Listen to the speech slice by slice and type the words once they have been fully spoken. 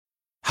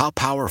How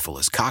powerful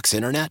is Cox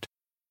Internet?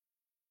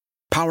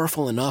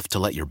 Powerful enough to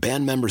let your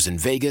band members in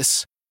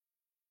Vegas,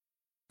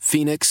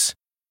 Phoenix,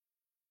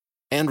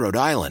 and Rhode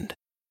Island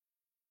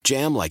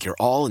jam like you're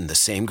all in the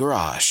same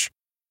garage.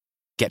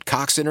 Get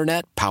Cox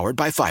Internet powered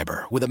by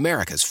fiber with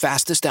America's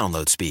fastest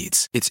download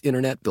speeds. It's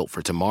internet built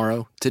for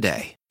tomorrow,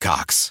 today.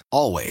 Cox,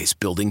 always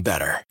building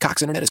better.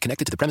 Cox Internet is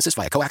connected to the premises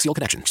via coaxial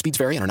connection. Speeds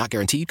vary and are not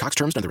guaranteed. Cox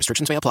terms and other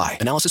restrictions may apply.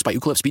 Analysis by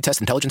Ookla Speed Test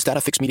Intelligence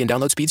Data. Fixed median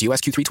download speeds. US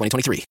Q3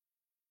 2023.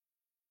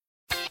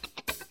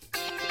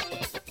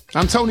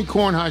 I'm Tony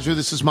Kornheiser.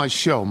 This is my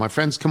show. My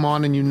friends come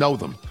on and you know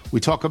them. We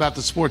talk about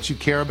the sports you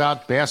care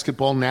about,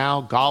 basketball now,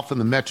 golf, and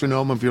the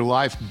metronome of your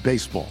life,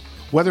 baseball.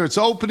 Whether it's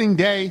opening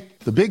day,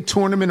 the big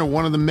tournament, or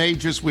one of the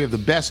majors, we have the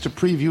best to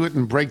preview it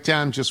and break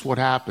down just what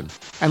happened.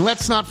 And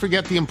let's not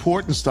forget the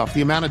important stuff,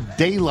 the amount of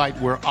daylight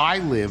where I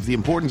live, the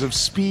importance of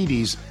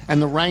speedies,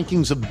 and the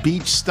rankings of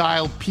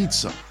beach-style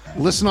pizza.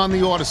 Listen on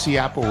the Odyssey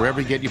app or wherever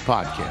you get your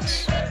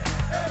podcasts.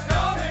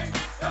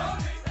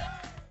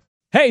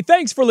 Hey,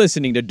 thanks for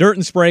listening to Dirt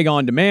and Sprague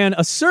On Demand,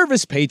 a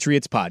Service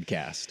Patriots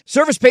podcast.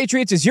 Service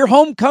Patriots is your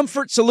home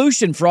comfort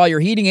solution for all your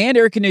heating and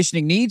air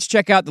conditioning needs.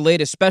 Check out the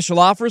latest special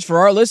offers for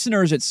our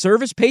listeners at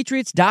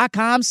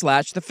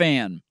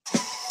servicepatriots.com/thefan.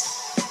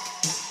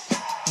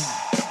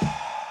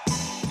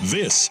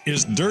 This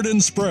is Dirt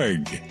and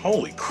Sprague.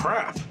 Holy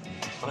crap.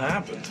 What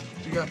happened?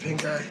 You got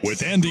pink eye.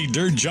 With Andy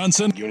Dirt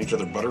Johnson. Giving each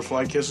other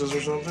butterfly kisses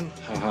or something?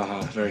 Ha ha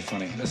ha, very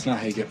funny. That's not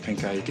how you get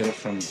pink eye. You get it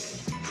from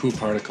poo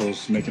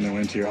particles making their way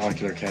into your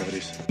ocular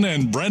cavities.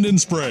 And Brendan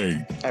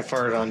Sprague. I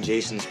farted on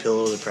Jason's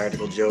pillow as a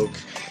practical joke.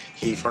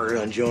 He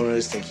farted on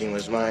Jonah's thinking it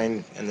was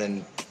mine, and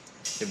then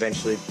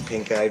eventually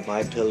pink-eyed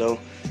my pillow.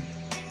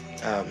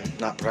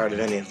 Not proud of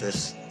any of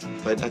this,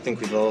 but I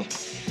think we've all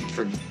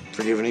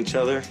forgiven each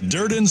other.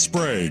 Dirt and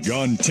Sprague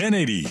on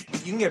 1080. You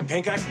can get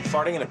pink eye from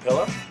farting in a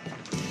pillow?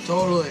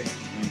 Totally.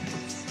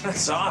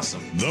 That's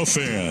awesome. The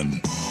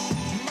Fan.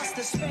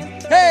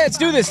 Hey, let's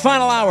do this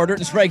final hour. Dirt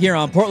and Sprague here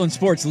on Portland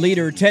Sports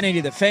Leader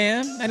 1080 The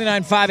Fan,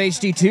 99.5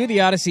 HD2,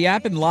 the Odyssey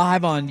app, and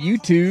live on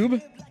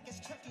YouTube.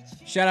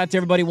 Shout out to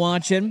everybody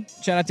watching.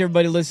 Shout out to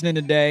everybody listening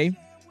today.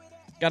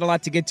 Got a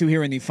lot to get to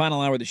here in the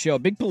final hour of the show.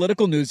 Big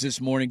political news this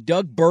morning.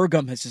 Doug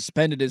Burgum has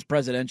suspended his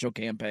presidential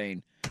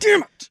campaign.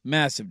 Damn it!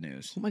 Massive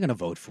news. Who am I going to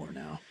vote for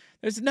now?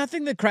 There's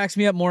nothing that cracks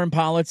me up more in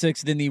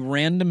politics than the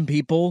random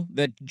people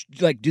that,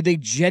 like, do they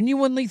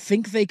genuinely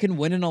think they can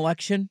win an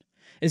election?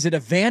 Is it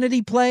a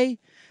vanity play?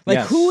 Like,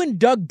 Yes. Who in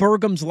Doug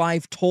Burgum's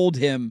life told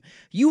him,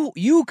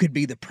 you could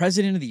be the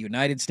president of the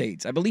United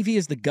States? I believe he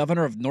is the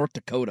governor of North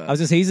Dakota. I was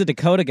going to say, he's a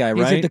Dakota guy,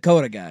 right? He's a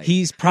Dakota guy.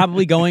 He's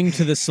probably going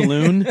to the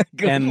saloon,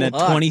 and the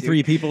luck,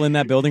 23 people in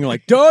that building are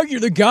like, Doug, you're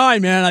the guy,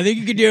 man. I think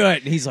you can do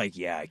it. And he's like,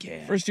 yeah, I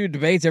can. First two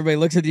debates, everybody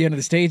looks at the end of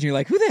the stage, and you're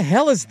like, who the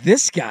hell is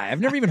this guy? I've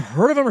never even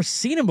heard of him or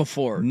seen him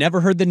before. Never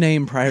heard the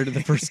name prior to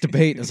the first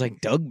debate. I was like,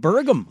 Doug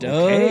Burgum.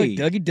 Doug, Okay.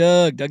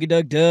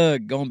 Dougie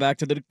Doug, going back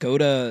to the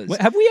Dakotas. Wait,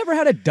 have we ever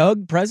had a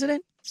Doug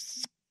president?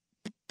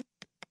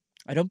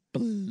 I don't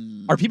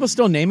believe. Are people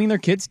still naming their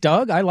kids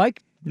Doug?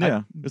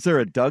 Yeah. Was there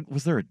a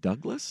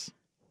Douglas?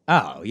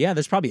 Oh, yeah,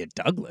 there's probably a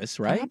Douglas,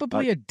 right?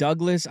 Probably a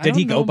Douglas. Did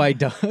he go by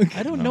Doug?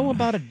 I don't know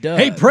about a Doug.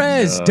 Hey,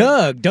 Prez,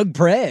 Doug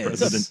Prez.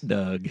 President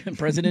Doug.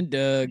 President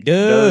Doug.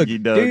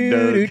 Doug.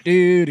 Doug.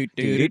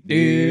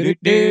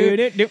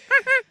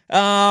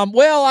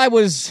 Well, I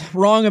was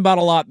wrong about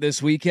a lot this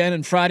weekend,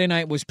 and Friday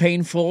night was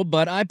painful,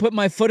 but I put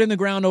my foot in the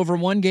ground over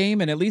one game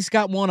and at least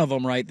got one of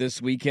them right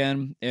this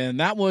weekend, and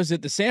that was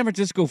that the San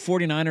Francisco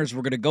 49ers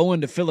were going to go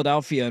into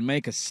Philadelphia and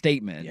make a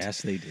statement.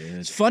 Yes, they did.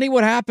 It's funny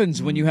what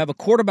happens when you have a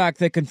quarterback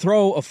that can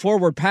throw a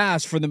forward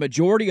pass for the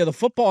majority of the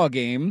football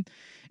game.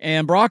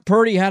 And Brock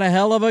Purdy had a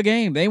hell of a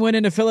game. They went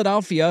into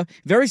Philadelphia.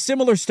 Very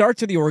similar start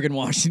to the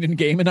Oregon-Washington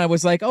game. And I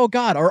was like, oh,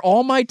 God, are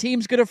all my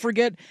teams going to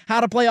forget how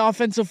to play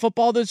offensive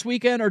football this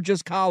weekend or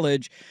just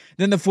college?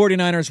 Then the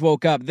 49ers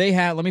woke up.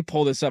 Let me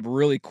pull this up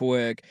really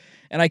quick.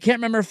 And I can't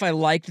remember if I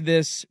liked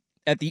this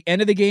at the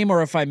end of the game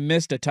or if I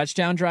missed a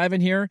touchdown drive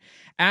in here.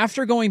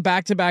 After going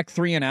back-to-back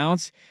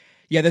 3-and-outs,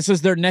 this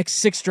was their next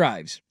 6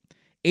 drives.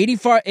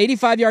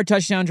 85-yard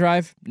touchdown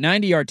drive,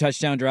 90-yard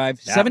touchdown drive,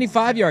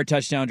 75-yard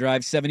touchdown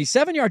drive,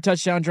 77-yard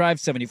touchdown drive,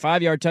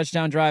 75-yard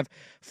touchdown drive,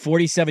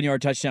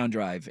 47-yard touchdown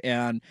drive.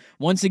 And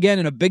once again,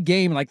 in a big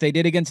game like they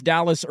did against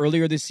Dallas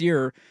earlier this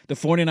year, the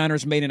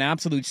 49ers made an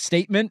absolute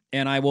statement,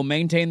 and I will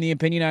maintain the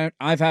opinion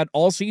I've had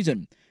all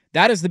season.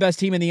 That is the best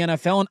team in the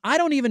NFL, and I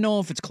don't even know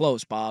if it's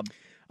close, Bob.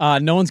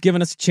 No one's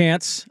giving us a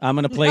chance. I'm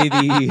going to play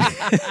the.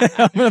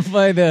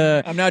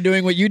 I'm now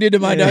doing what you did to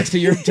my Ducks to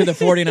the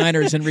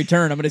 49ers in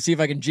return. I'm going to see if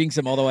I can jinx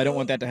them, although I don't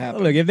want that to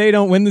happen. Look, if they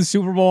don't win the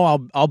Super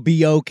Bowl, I'll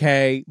be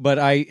okay. But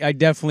I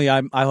definitely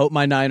I hope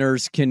my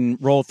Niners can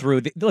roll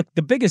through. Look,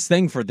 the biggest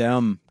thing for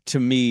them to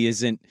me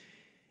isn't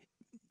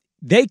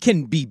they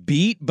can be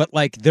beat, but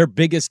like their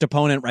biggest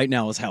opponent right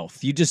now is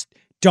health. You just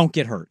don't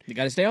get hurt. You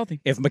got to stay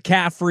healthy. If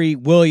McCaffrey,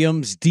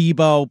 Williams,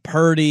 Debo,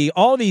 Purdy,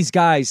 all these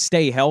guys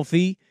stay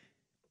healthy,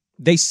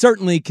 they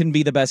certainly can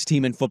be the best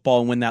team in football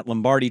and win that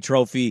Lombardi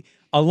trophy.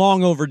 A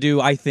long overdue,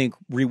 I think,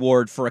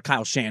 reward for a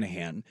Kyle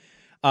Shanahan.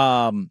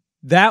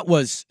 That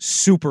was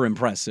super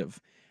impressive.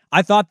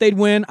 I thought they'd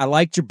win. I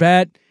liked your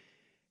bet.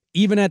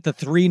 Even at the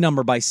 3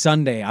 number by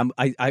Sunday,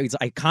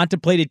 I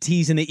contemplated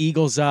teasing the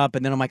Eagles up,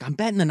 and then I'm like, I'm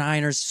betting the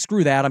Niners.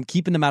 Screw that. I'm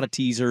keeping them out of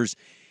teasers.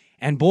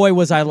 And boy,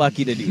 was I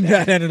lucky to do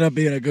that. That ended up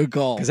being a good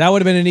call. Because that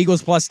would have been an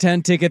Eagles plus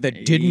 10 ticket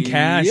that didn't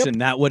cash,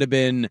 and that would have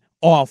been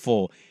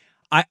awful.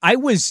 I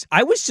was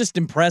just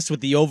impressed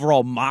with the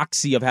overall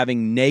moxie of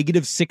having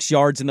negative 6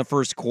 yards in the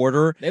first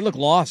quarter. They look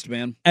lost,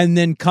 man. And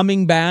then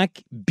coming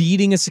back,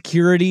 beating a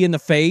security in the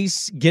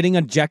face, getting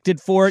ejected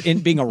for it,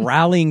 and being a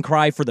rallying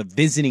cry for the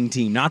visiting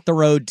team, not the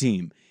road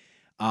team.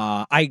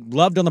 I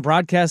loved on the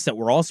broadcast that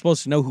we're all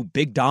supposed to know who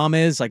Big Dom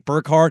is, like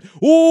Burkhardt.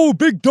 Oh,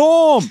 Big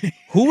Dom!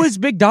 Who is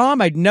Big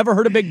Dom? I'd never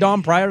heard of Big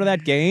Dom prior to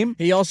that game.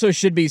 He also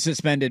should be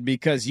suspended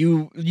because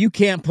you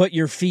can't put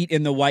your feet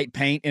in the white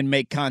paint and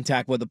make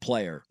contact with a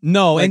player.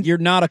 No, like, and you're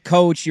not a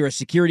coach. You're a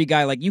security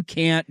guy. Like, you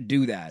can't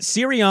do that.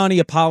 Sirianni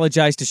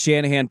apologized to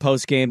Shanahan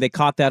post-game. They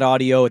caught that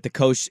audio at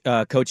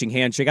the coaching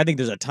handshake. I think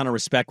there's a ton of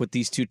respect with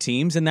these two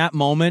teams in that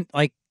moment.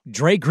 Like,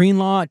 Dre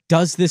Greenlaw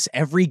does this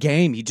every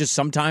game. He just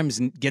sometimes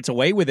gets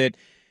away with it.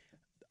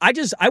 I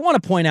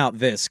want to point out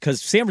this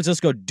because San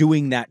Francisco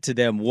doing that to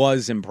them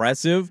was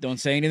impressive. Don't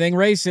say anything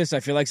racist.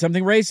 I feel like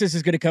something racist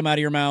is going to come out of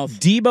your mouth.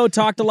 Debo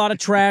talked a lot of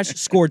trash,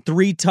 scored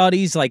 3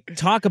 tutties. Like,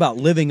 talk about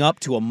living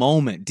up to a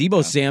moment.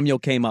 Debo Samuel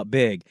came up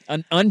big.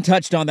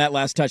 Untouched on that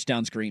last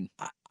touchdown screen.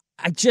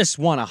 I just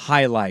want to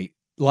highlight,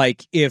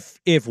 like, if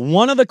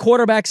one of the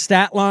quarterback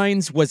stat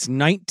lines was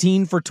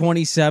 19 for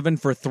 27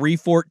 for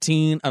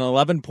 314, an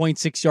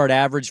 11.6-yard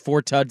average,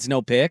 4 tuds,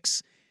 no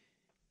picks,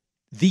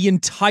 the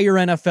entire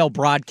NFL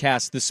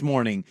broadcast this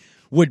morning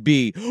would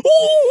be,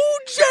 oh,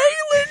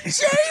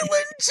 Jalen.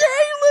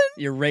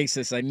 You're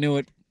racist. I knew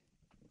it.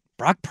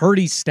 Brock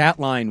Purdy's stat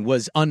line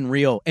was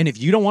unreal. And if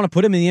you don't want to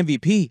put him in the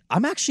MVP,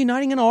 I'm actually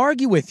not even going to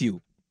argue with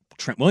you.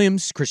 Trent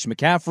Williams, Christian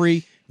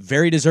McCaffrey,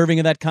 very deserving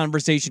of that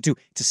conversation too.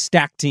 It's a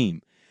stacked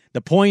team.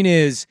 The point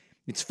is,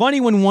 it's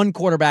funny when one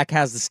quarterback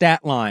has the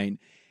stat line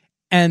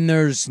and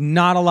there's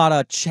not a lot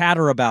of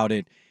chatter about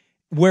it,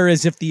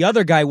 whereas if the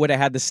other guy would have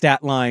had the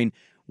stat line,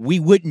 we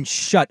wouldn't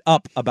shut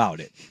up about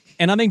it.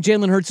 And I think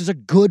Jalen Hurts is a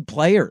good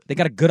player. They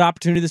got a good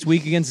opportunity this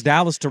week against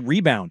Dallas to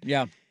rebound.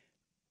 Yeah.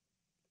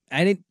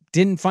 I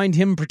didn't find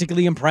him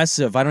particularly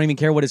impressive. I don't even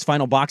care what his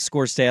final box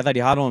scores say. I thought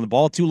he held on the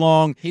ball too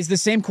long. He's the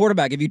same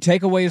quarterback. If you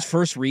take away his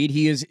first read,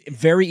 he is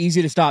very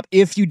easy to stop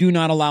if you do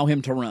not allow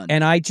him to run.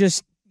 And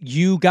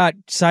you got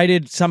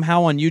cited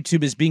somehow on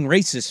YouTube as being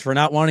racist for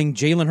not wanting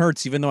Jalen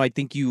Hurts, even though I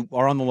think you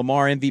are on the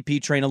Lamar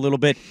MVP train a little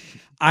bit.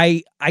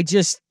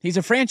 He's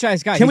a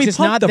franchise guy. Can He's we just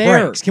pump not the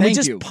there. brakes? Can we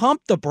just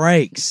pump the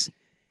brakes?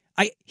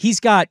 He's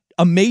got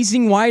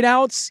amazing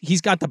wideouts.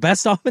 He's got the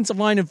best offensive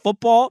line in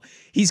football.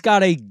 He's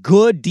got a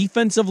good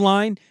defensive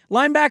line.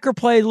 Linebacker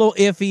play a little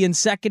iffy, and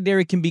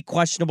secondary can be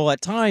questionable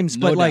at times.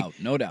 No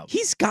doubt.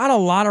 He's got a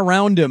lot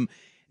around him.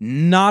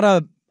 Not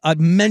a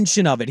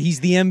mention of it.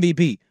 He's the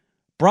MVP.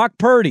 Brock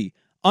Purdy,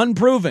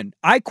 unproven.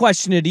 I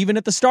questioned it even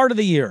at the start of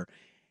the year.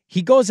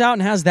 He goes out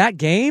and has that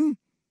game.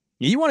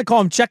 You want to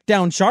call him check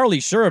down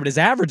Charlie, sure, but his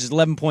average is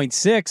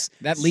 11.6.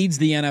 That leads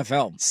the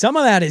NFL. Some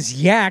of that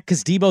is yak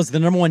because Debo's the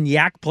number 1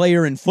 yak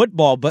player in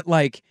football. But,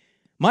 like,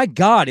 my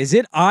God, is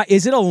it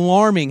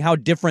alarming how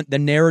different the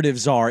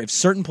narratives are if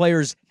certain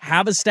players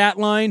have a stat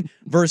line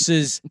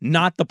versus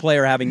not the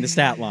player having the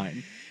stat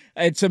line?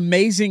 It's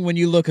amazing when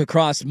you look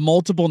across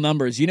multiple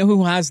numbers. You know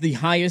who has the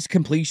highest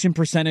completion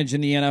percentage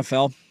in the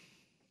NFL?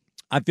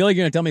 I feel like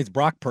you're going to tell me it's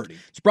Brock Purdy.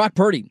 It's Brock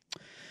Purdy.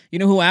 You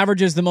know who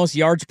averages the most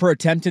yards per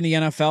attempt in the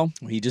NFL?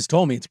 Well, he just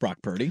told me it's Brock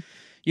Purdy.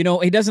 You know,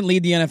 he doesn't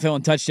lead the NFL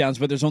in touchdowns,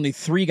 but there's only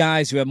 3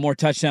 guys who have more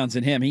touchdowns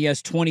than him. He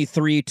has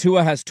 23,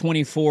 Tua has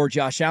 24,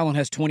 Josh Allen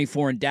has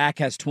 24, and Dak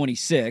has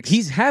 26.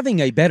 He's having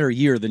a better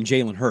year than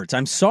Jalen Hurts.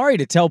 I'm sorry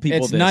to tell people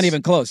it's this. Not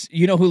even close.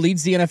 You know who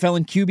leads the NFL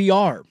in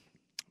QBR?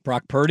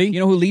 Brock Purdy.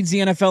 You know who leads the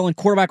NFL in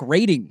quarterback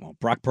rating? Well,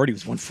 Brock Purdy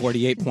was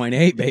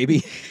 148.8,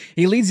 baby.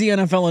 He leads the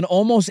NFL in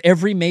almost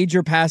every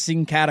major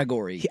passing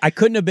category. I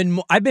couldn't have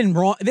been I've been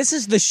wrong. This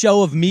is the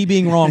show of me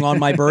being wrong on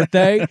my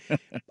birthday.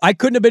 I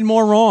couldn't have been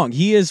more wrong.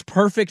 He is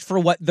perfect for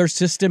what their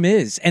system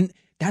is. And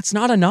that's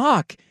not a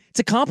knock. It's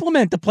a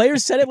compliment. The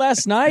players said it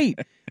last night.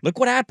 Look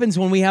what happens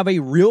when we have a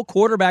real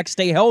quarterback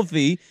stay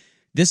healthy.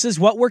 This is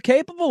what we're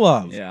capable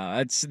of.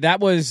 Yeah, that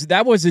was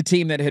a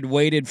team that had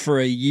waited for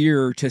a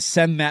year to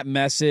send that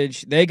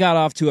message. They got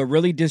off to a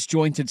really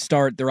disjointed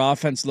start. Their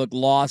offense looked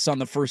lost on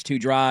the first 2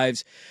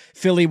 drives.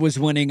 Philly was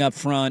winning up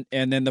front,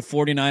 and then the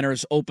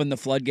 49ers opened the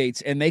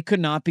floodgates, and they could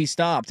not be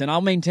stopped. And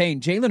I'll maintain,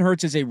 Jalen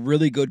Hurts is a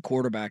really good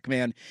quarterback,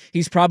 man.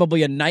 He's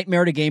probably a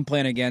nightmare to game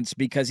plan against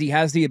because he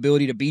has the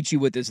ability to beat you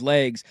with his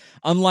legs,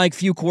 unlike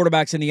few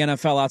quarterbacks in the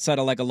NFL outside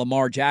of like a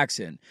Lamar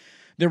Jackson.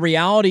 The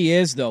reality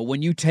is, though,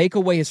 when you take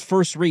away his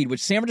first read,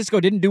 which San Francisco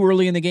didn't do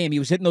early in the game, he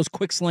was hitting those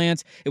quick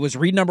slants. It was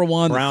read number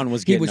 1. Brown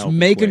was He getting was open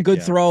making quick, good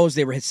yeah. throws.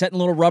 They were setting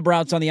little rub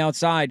routes on the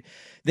outside.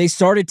 they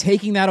started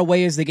taking that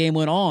away as the game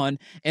went on.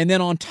 And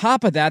then on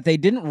top of that, they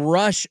didn't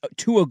rush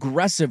too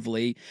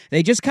aggressively.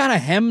 They just kind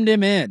of hemmed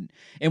him in.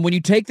 And when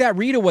you take that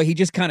read away, he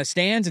just kind of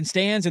stands,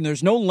 and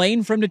there's no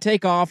lane for him to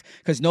take off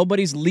because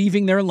nobody's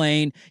leaving their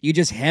lane. You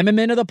just hem him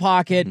into the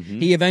pocket.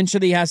 He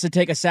eventually has to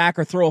take a sack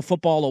or throw a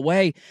football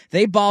away.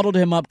 They bottled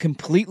him up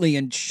completely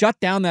and shut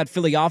down that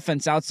Philly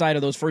offense outside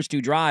of those first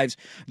 2 drives.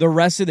 The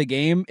rest of the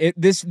game,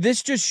 this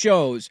just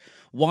shows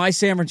why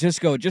San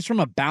Francisco, just from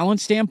a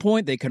balance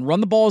standpoint, they can run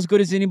the ball as good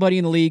as anybody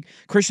in the league.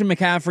 Christian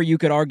McCaffrey, you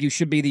could argue,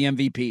 should be the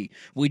MVP.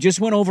 We just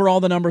went over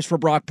all the numbers for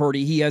Brock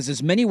Purdy. He has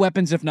as many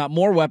weapons, if not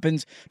more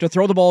weapons, to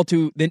throw the ball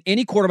to than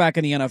any quarterback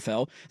in the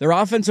NFL. Their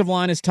offensive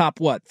line is top,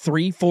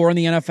 3, 4 in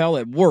the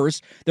NFL at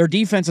worst. Their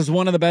defense is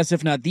one of the best,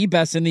 if not the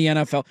best in the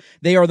NFL.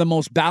 They are the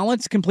most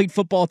balanced, complete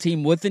football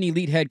team with an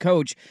elite head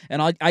coach, and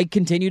I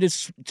continue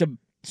to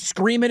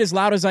scream it as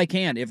loud as I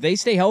can. If they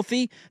stay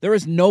healthy, there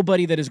is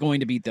nobody that is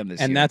going to beat them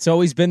this year. And that's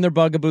always been their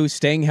bugaboo,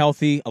 staying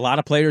healthy. A lot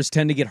of players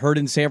tend to get hurt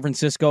in San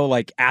Francisco,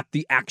 like at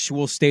the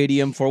actual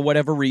stadium for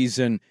whatever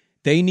reason.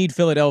 They need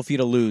Philadelphia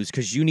to lose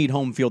because you need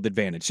home field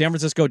advantage. San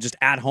Francisco just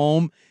at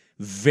home,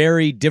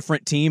 very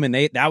different team, and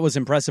that was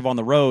impressive on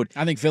the road.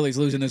 I think Philly's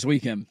losing this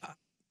weekend.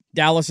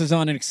 Dallas is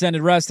on an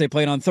extended rest. They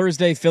played on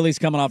Thursday. Philly's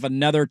coming off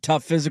another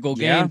tough physical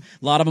game. Yeah.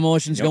 A lot of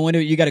emotions go into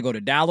it. You got to go to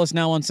Dallas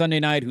now on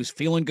Sunday night, who's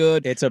feeling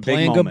good. It's a big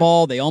playing moment. good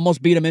ball. They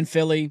almost beat them in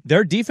Philly.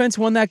 Their defense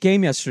won that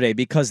game yesterday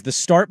because the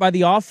start by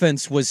the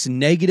offense was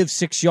negative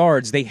 6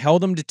 yards. They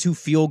held them to 2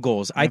 field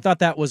goals. I thought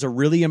that was a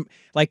really,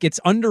 it's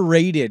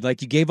underrated.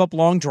 Like, you gave up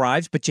long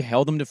drives, but you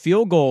held them to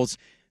field goals.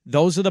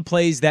 Those are the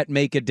plays that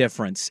make a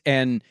difference.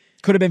 And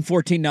could have been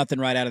 14-0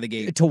 right out of the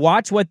gate. To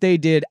watch what they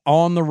did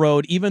on the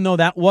road, even though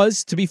that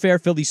was, to be fair,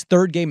 Philly's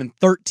 3rd game in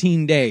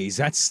 13 days.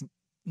 That's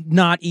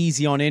not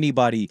easy on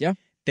anybody. Yeah.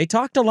 They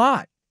talked a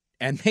lot,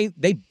 and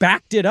they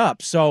backed it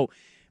up. So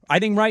I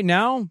think right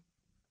now,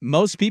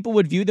 most people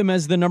would view them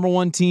as the number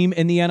 1 team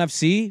in the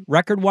NFC.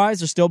 Record-wise,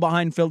 they're still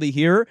behind Philly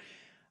here.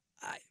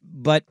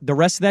 But the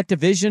rest of that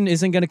division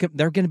isn't going to –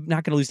 they're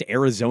not going to lose to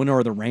Arizona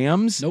or the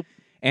Rams. Nope.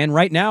 And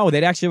right now,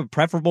 they'd actually have a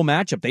preferable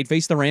matchup. They'd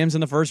face the Rams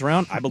in the first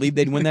round. I believe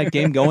they'd win that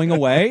game going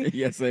away.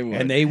 Yes, they would.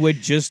 And they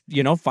would just,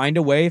 find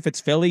a way. If it's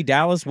Philly,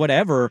 Dallas,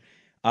 whatever,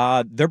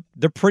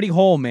 they're pretty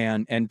whole,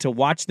 man. And to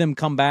watch them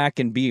come back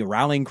and be a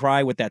rallying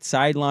cry with that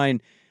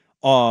sideline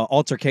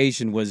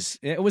altercation was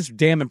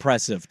damn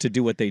impressive to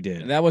do what they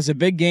did. That was a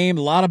big game,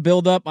 a lot of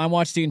buildup. I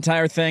watched the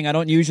entire thing. I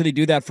don't usually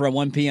do that for a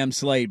 1 p.m.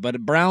 slate, but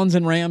Browns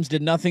and Rams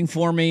did nothing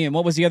for me. And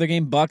what was the other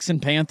game? Bucks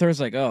and Panthers?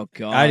 Like, oh,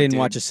 God. I didn't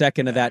watch a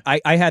second of that.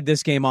 I had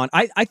this game on.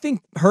 I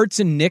think Hurts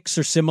and Knicks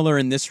are similar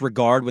in this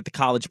regard with the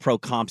college pro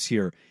comps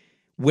here.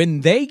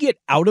 When they get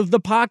out of the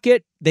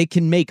pocket, they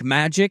can make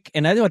magic.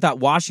 And I thought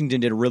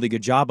Washington did a really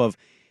good job of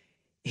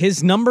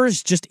his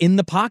numbers just in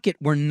the pocket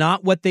were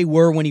not what they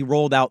were when he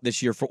rolled out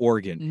this year for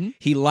Oregon. Mm-hmm.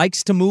 He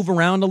likes to move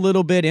around a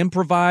little bit,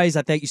 improvise.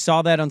 I thought you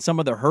saw that on some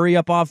of the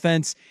hurry-up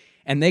offense,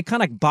 and they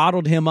kind of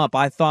bottled him up,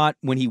 I thought,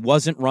 when he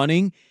wasn't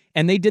running,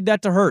 and they did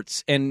that to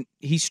Hurts, and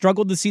he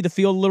struggled to see the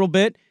field a little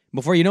bit.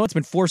 Before you know it's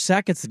been 4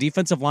 seconds. The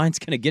defensive line's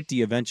going to get to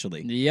you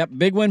eventually. Yep,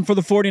 big win for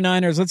the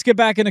 49ers. Let's get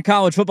back into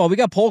college football. We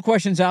got poll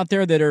questions out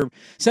there that are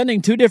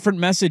sending 2 different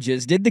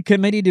messages. Did the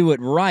committee do it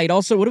right?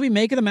 Also, what do we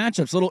make of the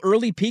matchups? A little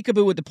early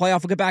peekaboo with the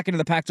playoff. We'll get back into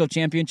the Pac-12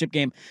 championship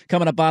game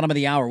coming up bottom of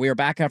the hour. We are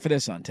back after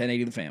this on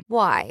 1080 The Fan.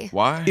 Why?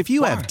 If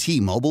you have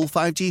T-Mobile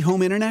 5G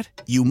home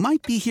internet, you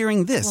might be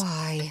hearing this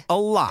Why? a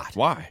lot.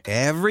 Why?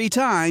 Every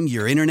time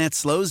your internet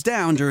slows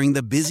down during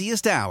the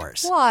busiest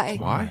hours.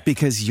 Why?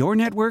 Because your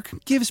network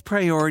gives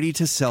priority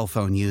to cell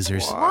phone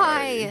users.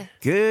 Why?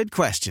 Good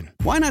question.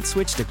 Why not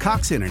switch to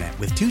Cox Internet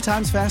with 2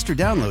 times faster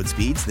download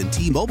speeds than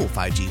T-Mobile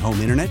 5G home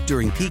internet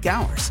during peak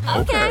hours?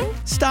 Okay.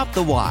 Stop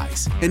the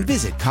whys and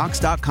visit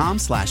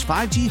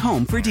cox.com/5G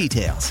home for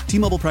details.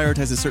 T-Mobile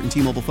prioritizes certain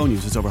T-Mobile phone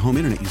users over home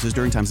internet users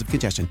during times of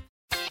congestion.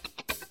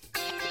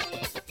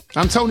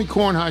 I'm Tony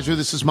Kornheiser.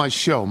 This is my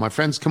show. My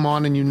friends come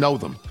on and you know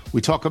them.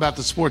 We talk about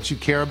the sports you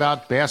care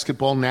about,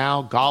 basketball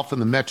now, golf, and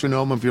the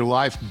metronome of your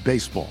life,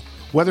 baseball.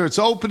 Whether it's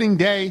opening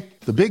day,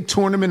 the big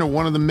tournament, or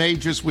one of the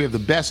majors, we have the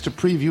best to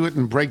preview it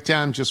and break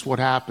down just what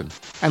happened.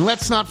 And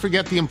let's not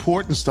forget the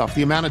important stuff,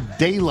 the amount of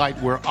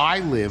daylight where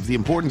I live, the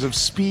importance of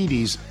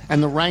speedies,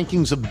 and the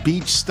rankings of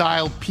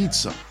beach-style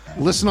pizza.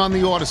 Listen on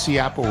the Odyssey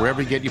app or wherever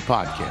you get your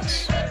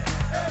podcasts.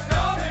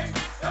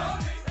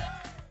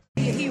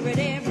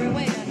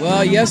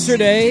 Well,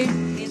 yesterday,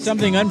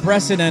 something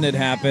unprecedented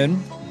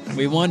happened.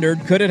 We wondered,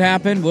 could it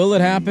happen? Will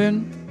it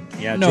happen?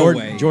 Yeah, no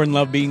way. Jordan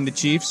Love being the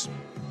Chiefs.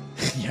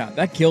 Yeah,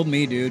 that killed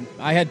me, dude.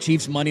 I had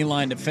Chiefs money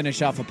line to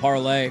finish off a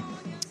parlay.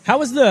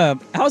 How's the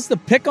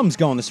pick'ems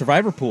going, the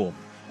survivor pool?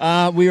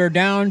 We are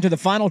down to the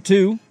final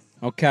 2.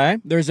 Okay.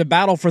 There's a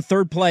battle for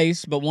 3rd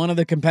place, but one of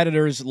the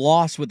competitors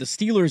lost with the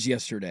Steelers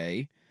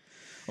yesterday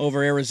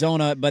over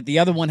Arizona, but the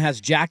other one has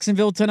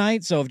Jacksonville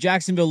tonight, so if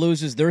Jacksonville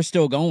loses, they're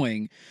still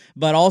going.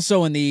 But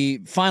also in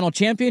the final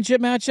championship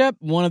matchup,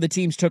 one of the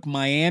teams took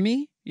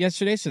Miami,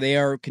 yesterday, so they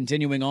are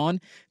continuing on.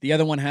 The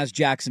other one has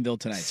Jacksonville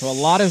tonight. So a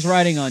lot is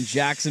riding on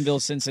Jacksonville,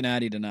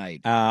 Cincinnati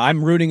tonight.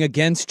 I'm rooting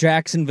against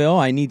Jacksonville.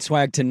 I need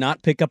Swag to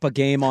not pick up a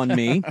game on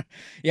me.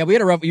 Yeah, we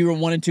had a rough. You were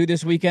 1-2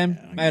 this weekend.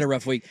 I had a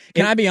rough week.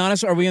 Can I be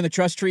honest? Are we in the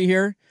trust tree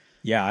here?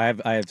 Yeah,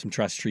 I have some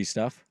trust tree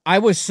stuff. I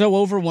was so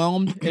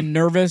overwhelmed and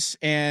nervous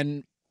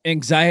and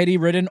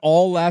anxiety-ridden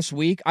all last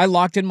week. I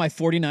locked in my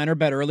 49er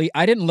bet early.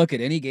 I didn't look at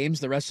any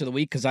games the rest of the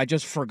week because I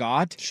just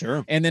forgot.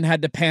 Sure. And then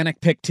had to panic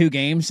pick 2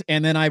 games.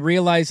 And then I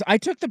realized I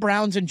took the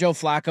Browns and Joe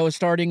Flacco was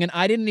starting, and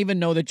I didn't even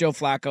know that Joe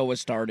Flacco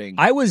was starting.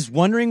 I was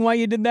wondering why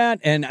you did that,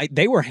 and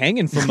they were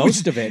hanging for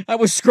most of it. I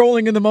was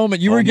scrolling in the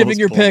moment. You were giving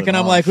your pick, and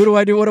I'm like, who do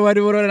I do? What do I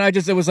do? And I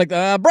just, it was like,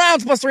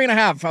 Browns plus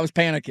 3.5. I was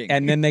panicking.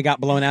 And then they got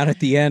blown out at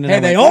the end. And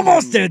hey, they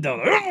almost did,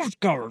 though. They almost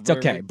covered. It's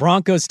okay.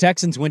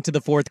 Broncos-Texans went to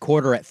the fourth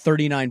quarter at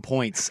 39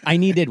 points. I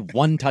needed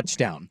one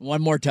touchdown. One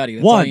more tutty.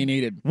 That's all you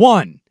needed.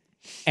 One.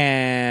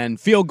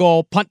 And field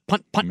goal, punt,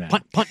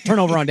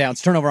 turnover on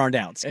downs.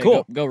 Hey,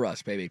 cool. Go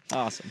Russ, baby.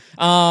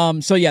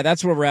 Awesome. So, yeah,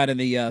 that's where we're at in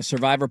the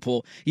survivor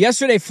pool.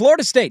 Yesterday,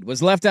 Florida State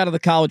was left out of the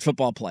college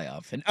football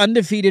playoff. An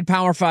undefeated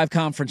Power 5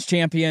 conference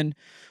champion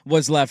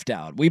was left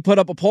out. We put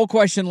up a poll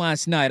question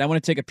last night. I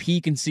want to take a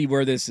peek and see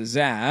where this is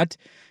at,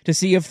 to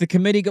see if the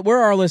committee, where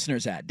are our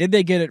listeners at? Did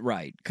they get it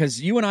right? Because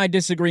you and I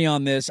disagree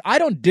on this. I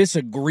don't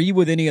disagree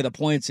with any of the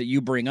points that you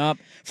bring up.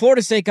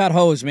 Florida State got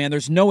hosed, man.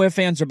 There's no ifs,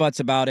 ands, or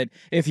buts about it.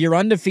 If you're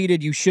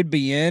undefeated, you should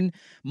be in.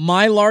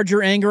 My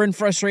larger anger and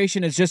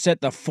frustration is just at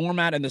the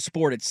format and the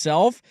sport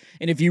itself.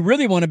 And if you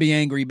really want to be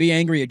angry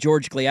at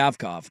George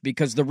Kliavkoff,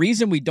 because the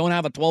reason we don't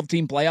have a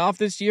 12-team playoff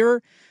this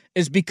year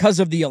is because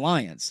of the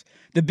alliance.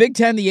 The Big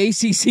Ten, the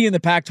ACC, and the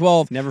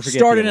Pac-12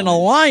 started an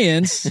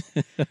alliance,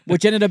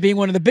 which ended up being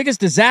one of the biggest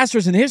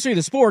disasters in the history of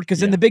the sport, because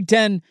then the Big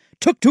Ten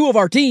took 2 of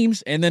our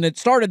teams, and then it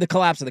started the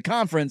collapse of the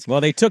conference. Well,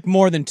 they took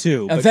more than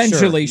 2.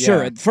 Eventually,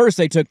 sure. At first,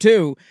 they took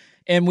 2.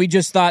 And we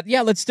just thought,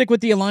 let's stick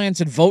with the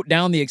alliance and vote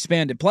down the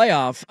expanded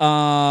playoff.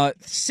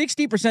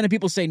 60% of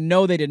people say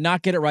no, they did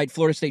not get it right.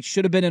 Florida State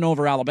should have been in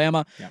over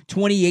Alabama.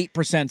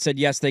 28% said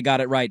yes, they got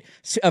it right.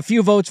 A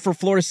few votes for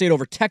Florida State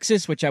over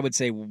Texas, which I would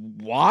say,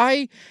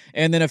 why?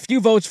 And then a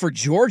few votes for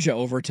Georgia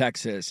over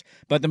Texas.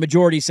 But the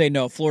majority say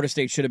no, Florida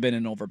State should have been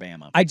in over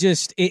Bama.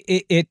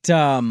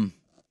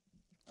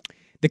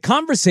 The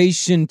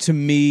conversation to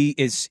me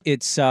is,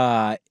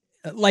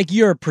 like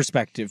your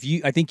perspective,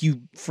 I think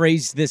you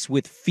phrased this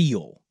with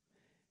feel.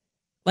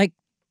 Like,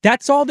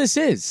 that's all this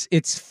is.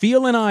 It's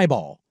feel and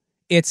eyeball.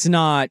 It's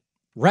not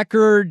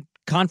record,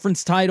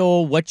 conference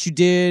title, what you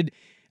did.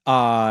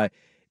 I've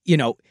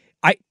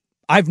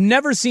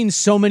never seen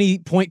so many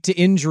point to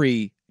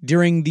injury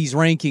during these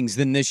rankings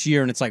than this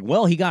year. And it's like,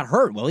 well, he got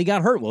hurt.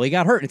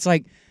 It's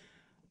like,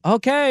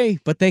 okay,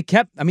 but they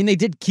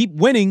did keep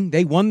winning.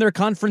 They won their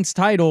conference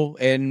title,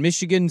 and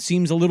Michigan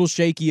seems a little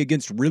shaky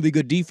against really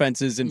good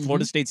defenses, and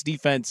Florida State's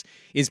defense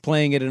is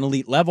playing at an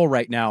elite level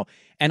right now.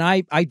 And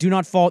I do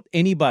not fault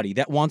anybody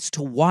that wants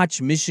to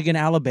watch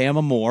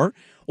Michigan-Alabama more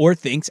or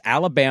thinks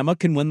Alabama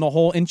can win the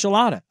whole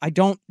enchilada. I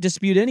don't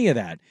dispute any of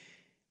that.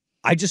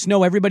 I just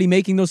know everybody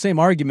making those same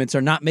arguments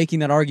are not making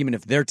that argument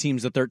if their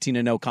team's the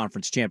 13-0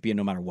 conference champion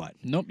no matter what.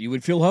 Nope, you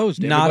would feel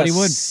hosed. Not Everybody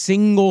would.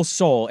 Single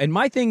soul. And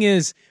my thing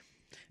is,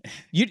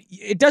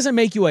 it doesn't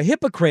make you a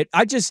hypocrite.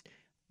 I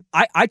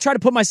try to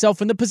put myself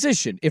in the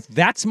position. If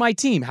that's my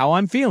team, how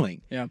I'm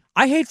feeling. Yeah.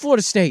 I hate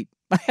Florida State.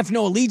 I have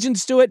no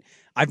allegiance to it.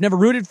 I've never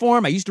rooted for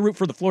them. I used to root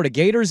for the Florida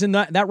Gators in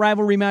that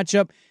rivalry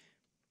matchup.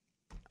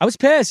 I was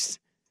pissed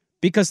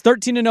because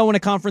 13-0 in a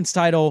conference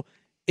title,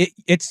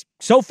 it's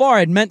so far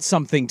it meant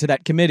something to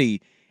that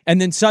committee.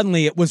 And then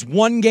suddenly it was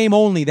one game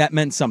only that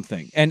meant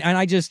something. And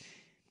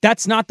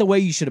that's not the way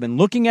you should have been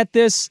looking at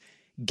this.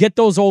 Get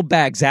those old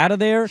bags out of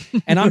there.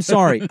 And I'm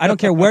sorry, I don't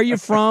care where you're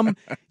from.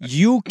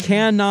 You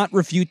cannot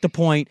refute the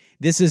point.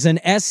 This is an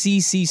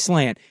SEC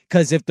slant.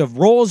 Because if the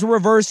roles were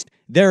reversed,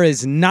 there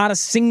is not a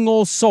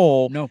single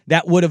soul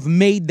that would have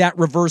made that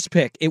reverse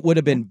pick. It would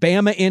have been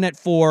Bama in at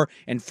 4,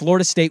 and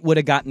Florida State would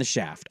have gotten the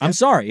shaft. I'm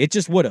sorry, it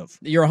just would have.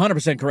 You're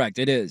 100% correct.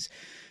 It is.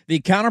 The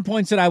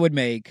counterpoints that I would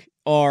make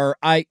are,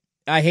 I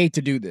hate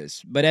to do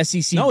this, but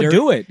SEC dirt. No,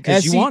 do it,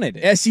 because you wanted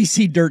it.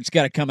 SEC dirt's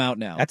got to come out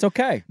now. That's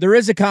okay. There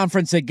is a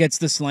conference that gets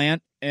the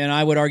slant, and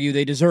I would argue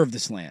they deserve the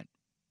slant.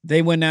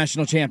 They win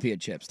national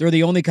championships. They're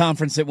the only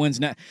conference that wins.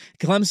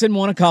 Clemson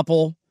won a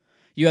couple.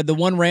 You had the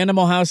one random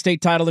Ohio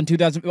State title in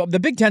 2000. The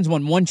Big Ten's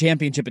won one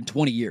championship in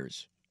 20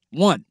 years.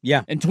 One.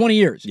 Yeah. In 20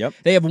 years. Yep.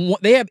 They have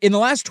in the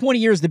last 20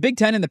 years, the Big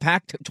Ten and the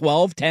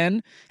Pac-12,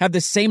 10, have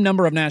the same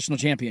number of national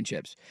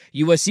championships.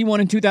 USC won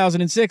in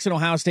 2006 and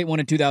Ohio State won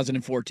in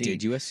 2014.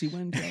 Did USC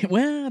win?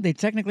 Well, they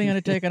technically had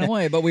it taken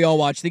away, but we all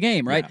watched the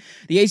game, right? Yeah.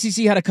 The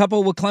ACC had a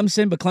couple with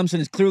Clemson, but Clemson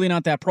is clearly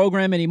not that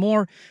program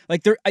anymore.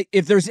 Like,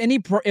 if there's any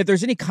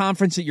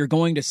conference that you're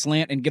going to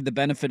slant and give the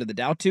benefit of the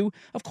doubt to,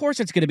 of course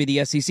it's going to be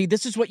the SEC.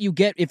 This is what you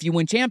get if you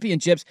win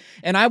championships.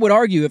 And I would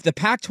argue if the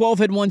Pac-12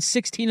 had won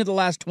 16 of the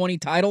last 20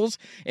 titles, titles,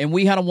 and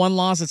we had a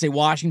one-loss, let's say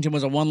Washington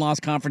was a one-loss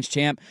conference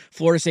champ,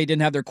 Florida State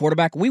didn't have their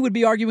quarterback, we would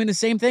be arguing the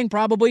same thing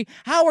probably.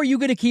 How are you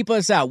going to keep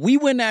us out? We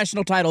win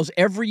national titles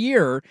every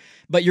year,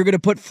 but you're going to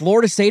put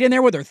Florida State in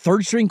there with their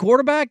third-string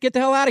quarterback? Get the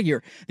hell out of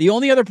here. The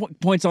only other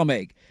points I'll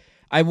make,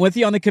 I'm with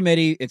you on the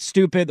committee. It's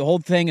stupid. The whole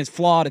thing is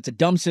flawed. It's a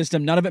dumb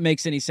system. None of it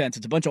makes any sense.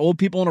 It's a bunch of old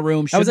people in a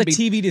room. That was a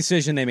TV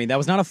decision they made. That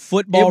was not a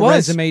football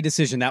resume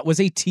decision. That was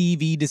a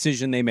TV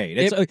decision they made.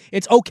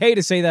 It's okay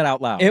to say that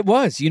out loud. It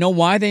was. You know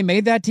why they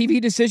made that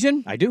TV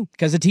decision? I do.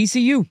 Because of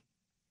TCU.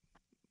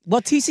 Well,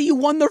 TCU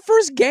won their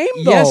first game,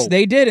 though. Yes,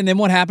 they did. And then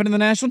what happened in the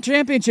national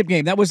championship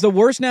game? That was the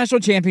worst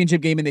national championship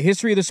game in the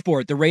history of the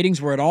sport. The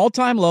ratings were at an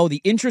all-time low. The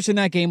interest in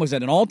that game was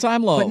at an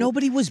all-time low. But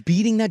nobody was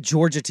beating that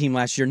Georgia team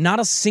last year. Not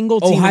a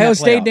single team. Ohio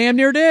State damn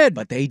near did.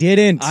 But they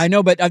didn't. I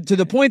know, but to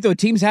the point, though,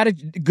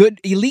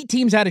 elite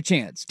teams had a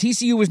chance.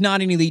 TCU was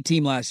not an elite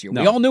team last year.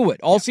 No. We all knew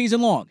it all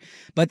season long.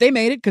 But they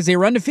made it because they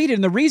were undefeated.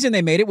 And the reason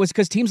they made it was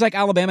because teams like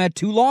Alabama had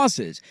 2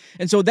 losses.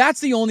 And so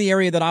that's the only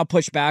area that I'll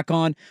push back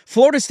on.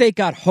 Florida State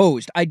got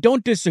hosed. I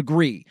don't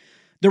disagree.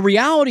 The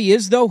reality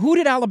is, though, who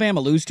did Alabama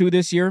lose to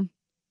this year?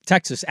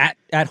 Texas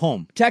at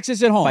home.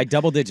 Texas at home. By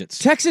double digits.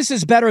 Texas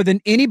is better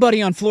than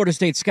anybody on Florida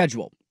State's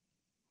schedule.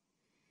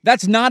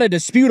 That's not a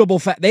disputable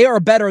fact. They are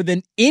better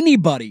than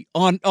anybody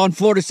on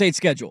Florida State's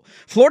schedule.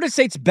 Florida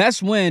State's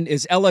best win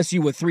is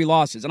LSU with 3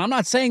 losses. And I'm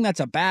not saying that's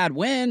a bad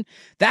win.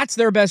 That's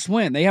their best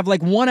win. They have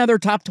like one other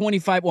top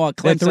 25. Well,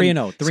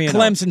 Clemson,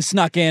 Clemson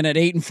snuck in at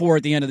 8-4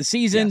 at the end of the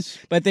season,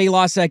 but they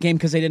lost that game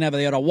because they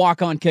had a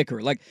walk-on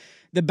kicker. Like,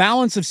 the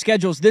balance of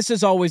schedules, this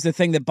is always the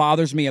thing that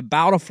bothers me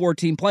about a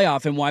 4-team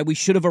playoff and why we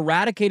should have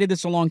eradicated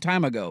this a long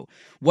time ago.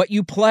 What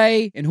you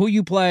play and who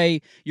you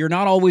play, you're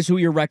not always who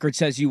your record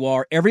says you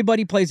are.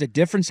 Everybody plays a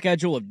different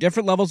schedule of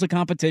different levels of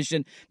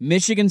competition.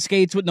 Michigan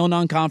skates with no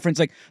non-conference.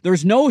 Like,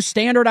 there's no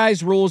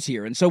standardized rules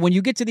here. And so when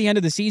you get to the end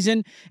of the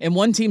season and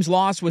one team's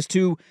loss was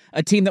to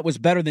a team that was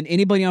better than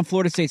anybody on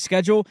Florida State's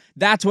schedule,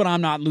 that's what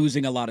I'm not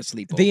losing a lot of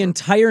sleep over. The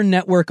entire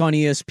network on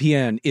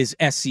ESPN is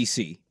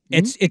SEC.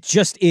 It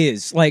just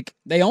is. Like,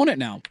 they own it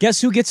now. Guess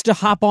who gets to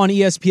hop on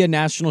ESPN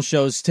national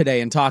shows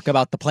today and talk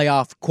about the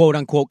playoff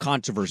quote-unquote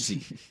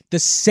controversy? The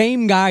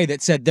same guy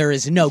that said there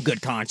is no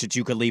good conscience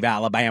you could leave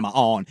Alabama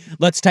on.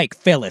 Let's take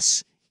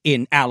Phyllis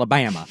in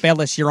Alabama.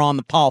 Phyllis, you're on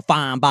the Paul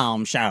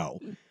Feinbaum show.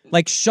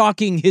 Like,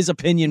 shocking his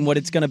opinion what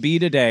it's going to be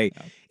today.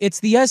 It's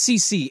the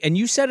SEC, and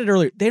you said it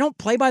earlier. They don't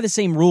play by the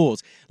same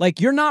rules.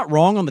 Like, you're not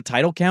wrong on the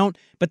title count,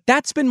 but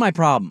that's been my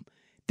problem.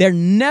 They're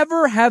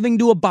never having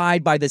to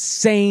abide by the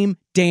same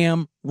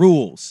damn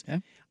rules. Yeah.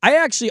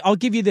 I'll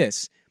give you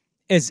this.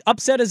 As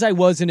upset as I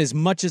was and as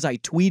much as I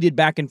tweeted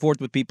back and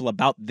forth with people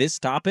about this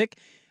topic,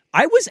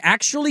 I was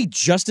actually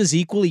just as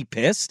equally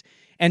pissed.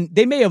 And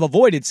they may have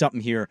avoided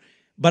something here,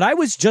 but I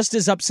was just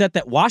as upset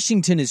that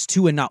Washington is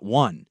 2 and not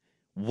 1.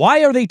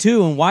 Why are they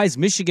 2 and why is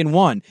Michigan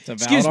 1? It's a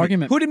valid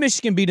argument. Who did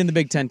Michigan beat in the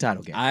Big Ten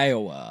title game?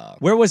 Iowa.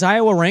 Where was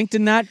Iowa ranked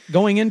in that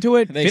going into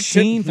it?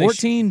 15,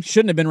 14?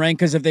 Shouldn't have been ranked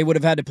because if they would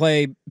have had to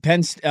play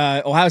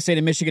Ohio State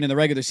and Michigan in the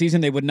regular season,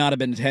 they would not have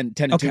been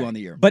 10-2 on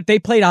the year. But they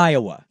played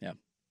Iowa. Yeah.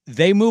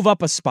 They move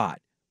up a spot.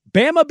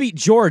 Bama beat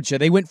Georgia.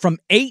 They went from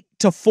 8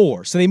 to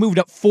 4, so they moved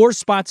up 4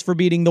 spots for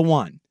beating the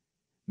 1.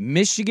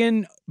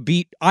 Michigan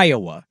beat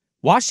Iowa.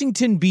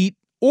 Washington beat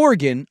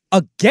Oregon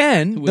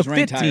again, the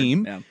 5th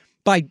team. Yeah.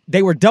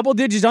 They were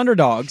double-digit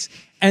underdogs,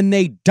 and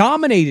they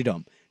dominated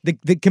them.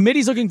 The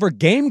committee's looking for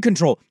game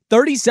control.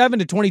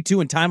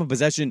 37-22 in time of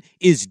possession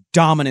is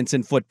dominance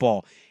in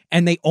football,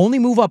 and they only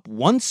move up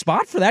 1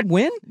 spot for that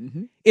win?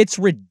 Mm-hmm. It's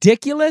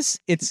ridiculous.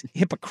 It's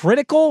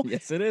hypocritical.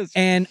 Yes, it is.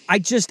 And I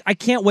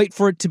can't wait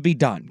for it to be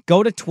done.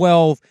 Go to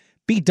 12.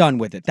 Be done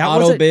with it.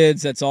 Auto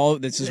bids, that's all.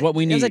 This is what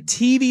we need. It was a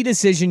TV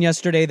decision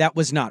yesterday that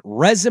was not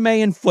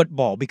resume in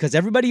football because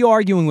everybody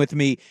arguing with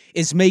me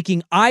is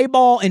making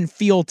eyeball and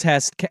field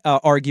test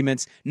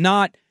arguments,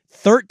 not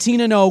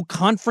 13-0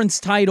 conference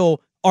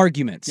title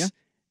arguments. Yeah.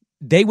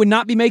 They would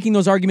not be making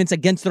those arguments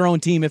against their own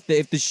team if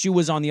the shoe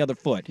was on the other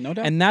foot. No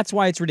doubt. And that's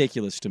why it's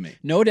ridiculous to me.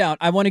 No doubt.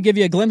 I want to give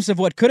you a glimpse of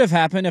what could have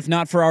happened if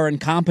not for our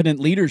incompetent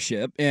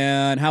leadership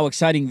and how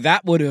exciting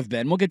that would have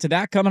been. We'll get to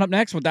that coming up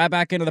next. We'll dive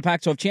back into the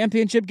Pac-12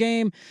 championship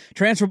game.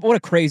 Transfer. What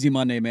a crazy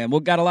Monday, man.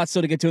 We've got a lot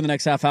still to get to in the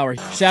next half hour.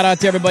 Shout out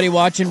to everybody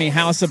watching me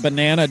house a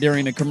banana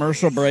during the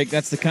commercial break.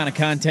 That's the kind of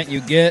content you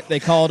get. They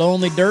call it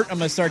Only Dirt. I'm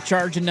going to start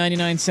charging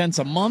 99 cents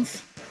a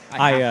month.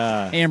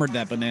 I hammered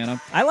that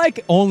banana. I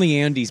like Only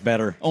Andy's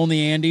better.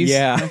 Only Andy's?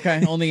 Yeah.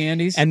 Okay, Only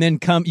Andy's. And then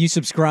you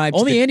subscribe.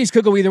 Only Andy's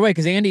could go either way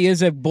because Andy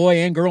is a boy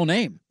and girl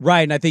name.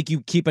 Right, and I think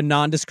you keep a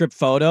nondescript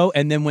photo,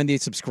 and then when they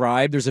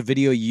subscribe, there's a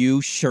video of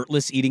you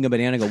shirtless eating a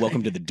banana. Go,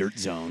 welcome to the dirt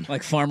zone.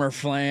 Like Farmer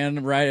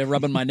Flan, right,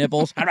 rubbing my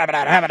nipples. While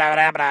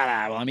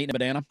I'm eating a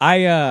banana.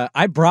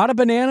 I brought a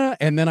banana,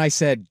 and then I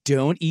said,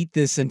 don't eat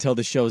this until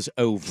the show's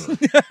over.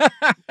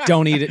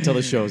 Don't eat it till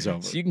the show's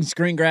over. So you can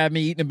screen grab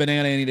me eating a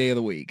banana any day of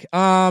the week.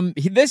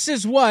 This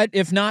is what,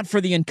 if not for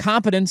the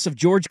incompetence of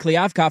George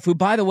Kliavkoff, who,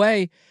 by the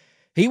way,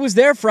 He was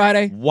there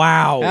Friday.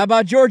 Wow. How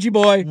about Georgie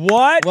boy?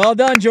 What? Well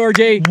done,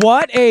 Georgie.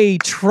 What a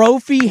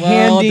trophy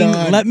handing,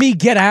 done. let me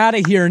get out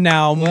of here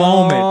now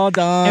moment. Well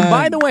done. And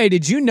by the way,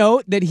 did you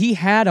note that he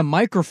had a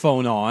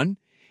microphone on?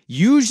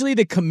 Usually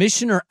the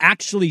commissioner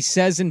actually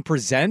says and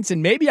presents,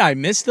 and maybe I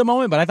missed the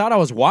moment, but I thought I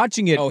was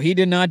watching it. Oh, he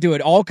did not do it.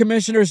 All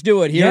commissioners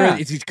do it. Here, Yeah.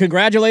 it's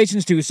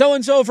congratulations to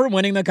so-and-so for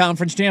winning the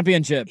conference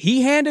championship.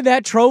 He handed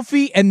that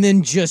trophy and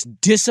then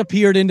just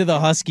disappeared into the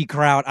Husky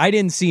crowd. I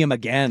didn't see him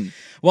again.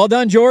 Well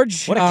done,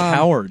 George. What a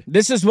coward.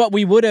 This is what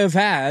we would have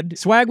had.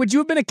 Swag, would you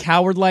have been a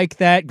coward like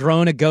that,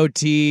 grown a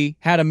goatee,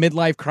 had a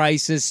midlife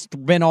crisis,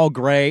 been all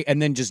gray,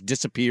 and then just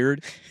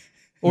disappeared?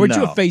 Or would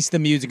you have faced the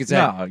music and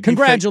said,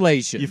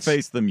 congratulations? You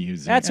face the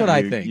music. That's what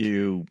I think.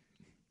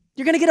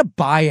 You're going to get a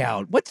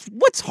buyout.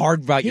 What's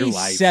hard about your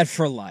life? He's set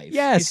for life.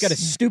 Yes. He's got a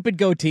stupid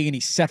goatee and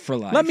he's set for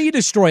life. Let me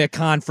destroy a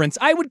conference.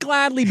 I would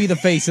gladly be the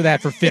face of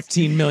that for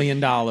 $15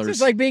 million. It's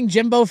like being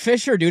Jimbo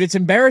Fisher, dude. It's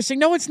embarrassing.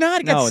 No, it's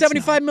not. He got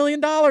 $75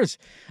 million.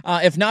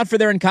 If not for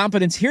their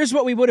incompetence, here's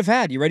what we would have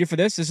had. You ready for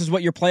this? This is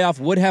what your playoff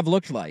would have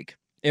looked like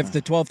if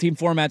the 12-team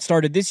format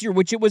started this year,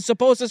 which it was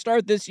supposed to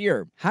start this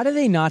year. How do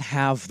they not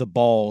have the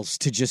balls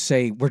to just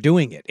say, we're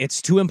doing it?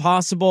 It's too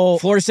impossible.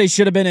 Florida State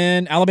should have been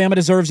in. Alabama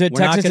deserves it.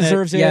 Texas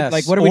deserves it. Yes.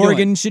 Like, what are we doing?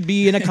 Oregon should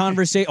be in a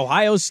conversation.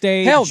 Ohio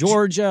State, Hell,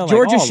 Georgia.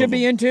 Georgia all should of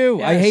be them. in too.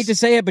 Yes. I hate to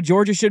say it, but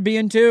Georgia should be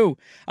in too.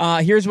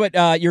 Here's what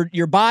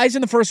your buys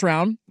in the first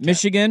round: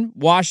 Michigan,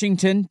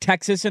 Washington,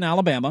 Texas, and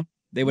Alabama.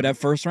 They would have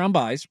first round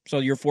buys. So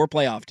your 4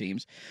 playoff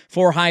teams,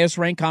 4 highest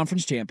ranked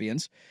conference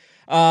champions.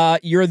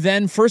 Your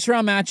then first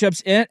round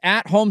matchups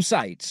at home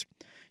sites.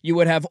 You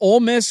would have Ole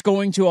Miss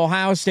going to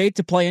Ohio State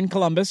to play in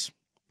Columbus.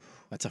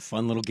 That's a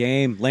fun little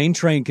game. Lane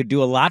Train could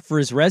do a lot for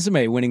his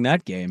resume winning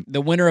that game.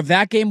 The winner of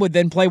that game would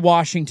then play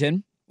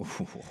Washington.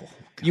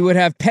 You would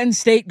have Penn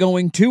State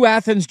going to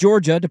Athens,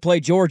 Georgia to play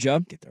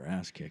Georgia. Get their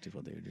ass kicked is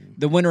what they would do.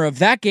 The winner of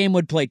that game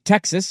would play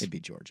Texas. It'd be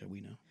Georgia,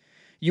 we know.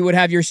 You would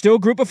have your still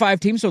group of 5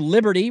 teams, so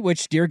Liberty,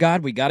 which, dear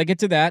God, we got to get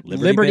to that.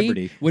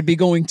 Liberty would be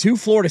going to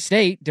Florida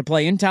State to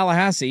play in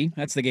Tallahassee.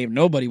 That's the game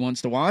nobody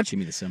wants to watch. Give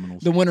me the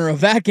Seminoles. The winner of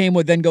that game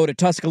would then go to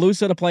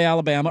Tuscaloosa to play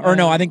Alabama. Or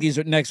no, I think these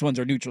next ones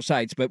are neutral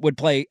sites, but would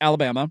play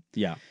Alabama.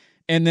 Yeah.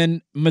 And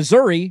then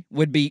Missouri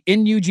would be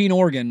in Eugene,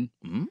 Oregon.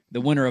 Mm-hmm. The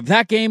winner of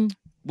that game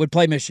would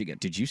play Michigan.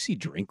 Did you see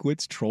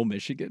Drinkwitz troll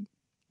Michigan?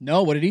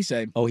 No, what did he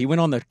say? Oh, he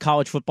went on the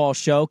college football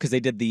show because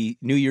they did the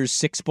New Year's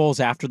Six Bowls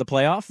after the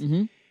playoff.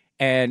 Mm-hmm.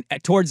 And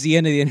towards the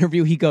end of the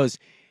interview, he goes,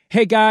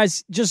 hey,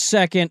 guys, just a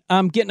second.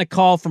 I'm getting a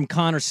call from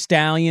Connor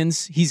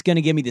Stallions. He's going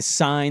to give me the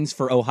signs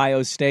for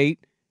Ohio State.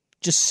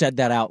 Just said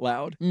that out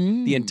loud.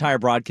 The entire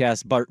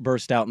broadcast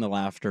burst out in the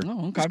laughter.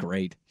 Oh, okay. It was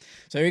great.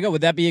 So there you go.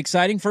 Would that be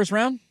exciting first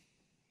round?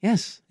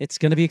 Yes, it's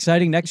going to be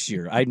exciting next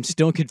year. I'm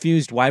still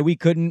confused why we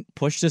couldn't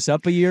push this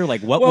up a year.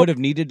 Like, what would have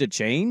needed to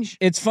change?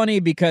 It's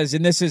funny because,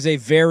 and this is a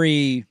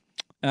very...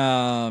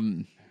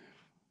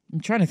 I'm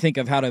trying to think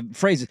of how to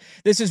phrase it.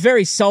 This is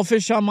very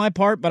selfish on my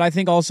part, but I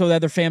think also the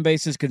other fan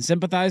bases can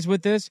sympathize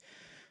with this.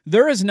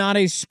 There is not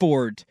a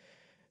sport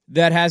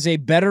that has a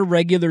better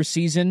regular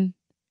season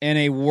and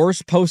a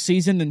worse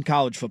postseason than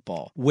college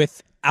football.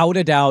 Without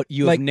a doubt,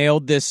 you have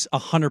nailed this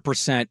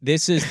 100%.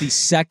 This is the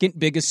second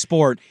biggest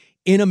sport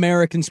in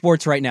American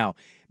sports right now.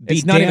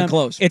 It's not even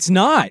close. It's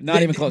not.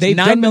 Not even close. They've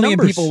 9 done the million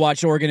numbers. people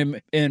watched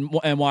Oregon and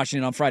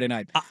Washington on Friday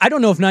night. I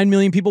don't know if 9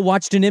 million people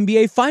watched an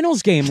NBA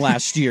Finals game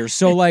last year.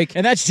 So, like,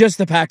 and that's just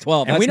the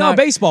Pac-12. And we know how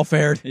baseball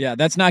fared. Yeah,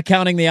 that's not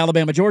counting the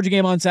Alabama-Georgia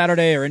game on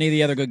Saturday or any of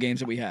the other good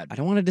games that we had. I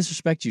don't want to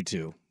disrespect you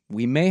two.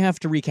 We may have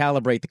to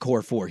recalibrate the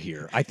core 4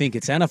 here. I think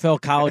it's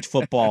NFL, college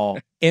football,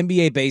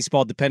 NBA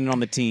baseball, depending on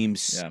the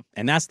teams. Yeah.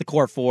 And that's the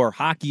core 4.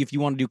 Hockey, if you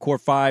want to do core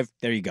 5,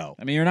 there you go.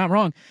 I mean, you're not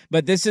wrong.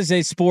 But this is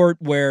a sport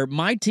where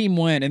my team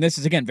went, and this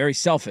is, again, very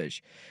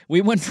selfish. We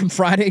went from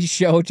Friday's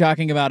show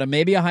talking about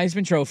maybe a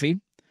Heisman Trophy,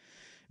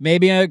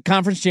 maybe a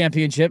conference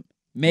championship,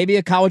 maybe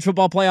a college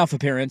football playoff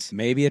appearance,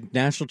 maybe a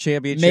national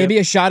championship, maybe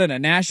a shot at a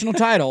national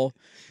title,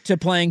 to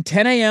playing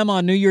 10 a.m.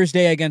 on New Year's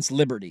Day against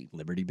Liberty.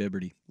 Liberty.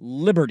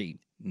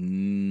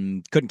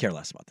 Couldn't care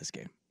less about this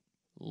game.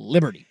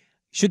 Liberty.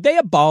 Should they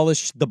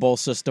abolish the bowl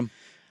system?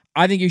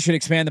 I think you should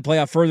expand the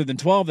playoff further than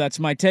 12. That's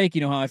my take.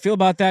 You know how I feel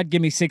about that.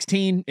 Give me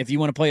 16. If you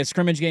want to play a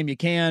scrimmage game, you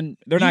can.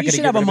 They're not going to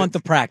should have a month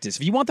of practice.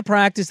 If you want the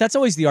practice, that's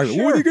always the argument.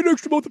 Sure. Why do you get an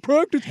extra month of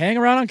practice? Hang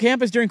around on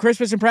campus during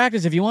Christmas and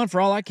practice if you want.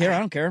 For all I care, I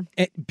don't care.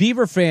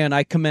 Beaver fan,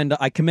 I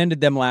commended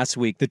them last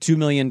week. The $2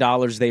 million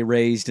they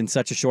raised in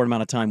such a short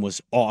amount of time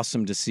was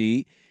awesome to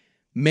see.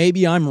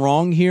 Maybe I'm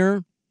wrong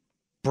here.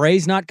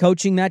 Bray's not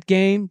coaching that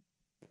game.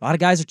 A lot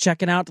of guys are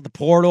checking out to the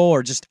portal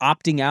or just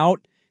opting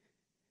out.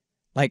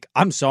 Like,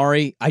 I'm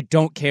sorry. I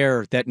don't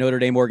care that Notre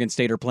Dame, Oregon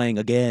State are playing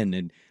again.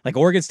 And, like,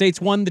 Oregon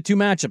State's won the 2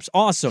 matchups.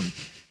 Awesome.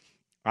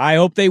 I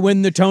hope they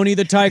win the Tony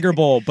the Tiger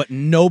Bowl, but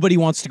nobody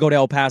wants to go to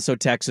El Paso,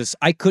 Texas.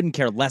 I couldn't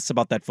care less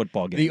about that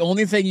football game. The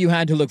only thing you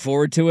had to look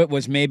forward to it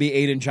was maybe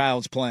Aiden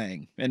Childs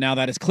playing. And now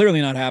that is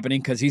clearly not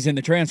happening because he's in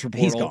the transfer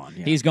portal. He's gone.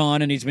 Yeah. He's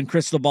gone, and he's been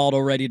crystal balled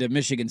already to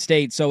Michigan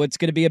State. So it's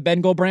going to be a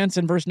Ben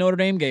Branson versus Notre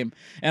Dame game.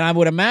 And I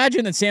would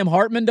imagine that Sam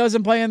Hartman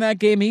doesn't play in that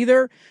game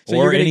either. So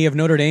or any of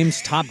Notre Dame's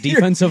top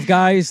defensive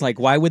guys. Like,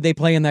 why would they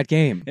play in that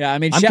game? Yeah, I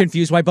mean, I'm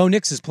confused why Bo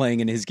Nix is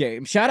playing in his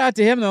game. Shout out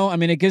to him, though. I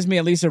mean, it gives me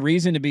at least a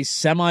reason to be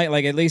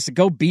at least to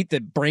go beat the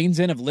brains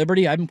in of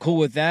Liberty. I'm cool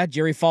with that.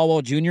 Jerry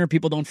Falwell Jr.,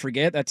 people don't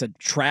forget, that's a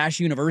trash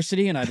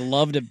university, and I'd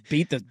love to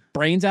beat the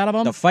brains out of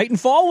them. The Fighting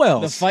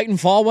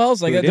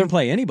Falwells. Like, they didn't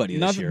play anybody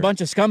this year. A bunch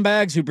of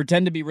scumbags who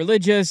pretend to be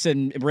religious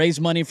and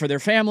raise money for their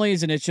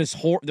families, and it's just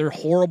they're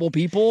horrible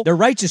people. They're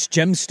righteous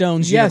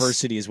gemstones. Yes.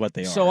 University is what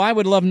they are. So I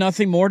would love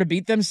nothing more to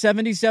beat them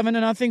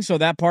 77-0. So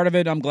that part of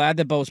it, I'm glad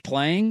that Bo's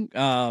playing.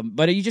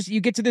 But you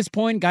get to this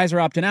point, guys are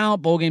opting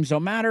out. Bowl games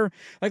don't matter.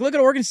 Like, look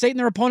at Oregon State and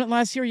their opponent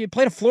last year. You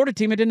played a Florida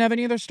team that didn't have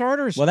any of their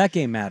starters. Well, that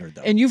game mattered,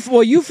 though. And you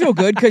feel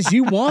good because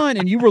you won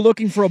and you were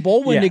looking for a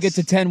bowl win to get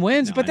to 10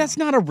 wins, but that's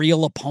not a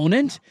real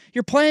opponent.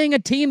 You're playing a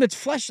team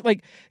that's it's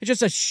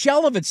just a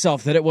shell of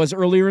itself that it was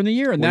earlier in the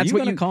year, and that's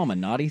what you call them a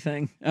naughty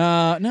thing.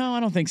 No, I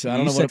don't think so. I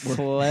don't know what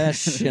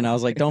flesh, and I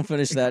was like, don't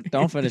finish that.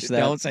 Don't finish that.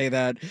 Don't say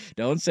that.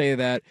 Don't say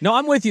that. No,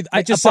 I'm with you.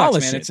 It just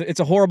sucks, man. It's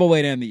a horrible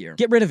way to end the year.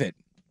 Get rid of it.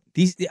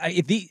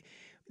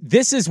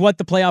 This is what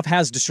the playoff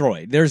has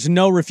destroyed. There's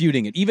no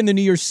refuting it. Even the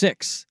New Year's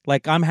Six.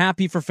 Like, I'm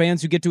happy for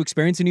fans who get to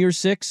experience a New Year's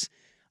Six.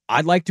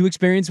 I'd like to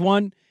experience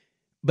one.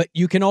 But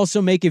you can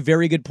also make a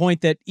very good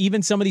point that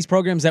even some of these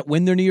programs that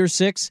win their New Year's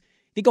Six,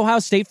 I think Ohio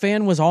State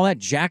fan was all that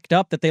jacked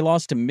up that they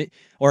lost to,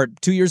 or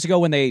 2 years ago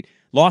when they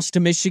lost to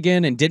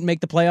Michigan and didn't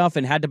make the playoff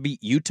and had to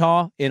beat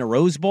Utah in a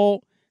Rose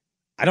Bowl.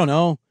 I don't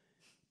know.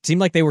 It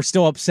seemed like they were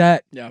still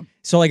upset. Yeah.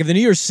 So, like, if the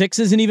New Year's Six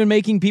isn't even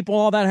making people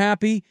all that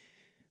happy,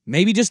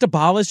 maybe just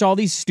abolish all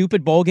these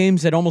stupid bowl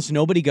games that almost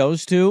nobody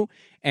goes to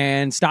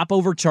and stop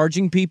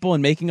overcharging people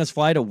and making us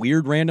fly to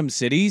weird random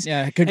cities.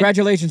 Yeah,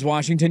 congratulations,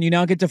 Washington. You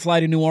now get to fly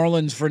to New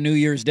Orleans for New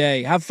Year's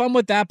Day. Have fun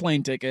with that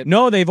plane ticket.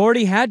 No, they've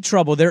already had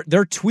trouble. They're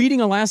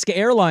tweeting Alaska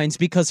Airlines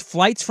because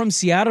flights from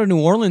Seattle to New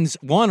Orleans,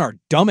 one, are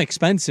dumb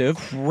expensive.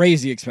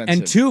 Crazy expensive.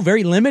 And two,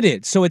 very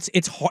limited. So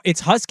it's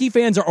Husky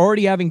fans are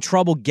already having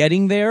trouble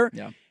getting there.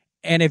 Yeah.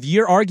 And if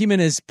your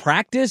argument is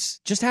practice,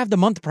 just have the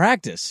month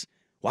practice.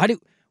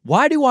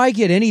 Why do I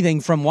get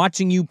anything from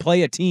watching you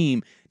play a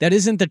team that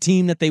isn't the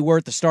team that they were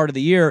at the start of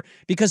the year?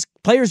 Because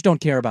players don't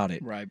care about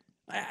it. Right.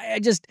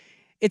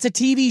 It's a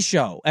TV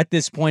show at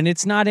this point.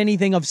 It's not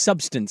anything of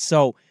substance.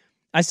 So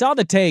I saw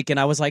the take and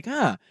I was like,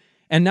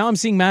 And now I'm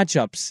seeing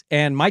matchups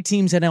and my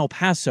team's in El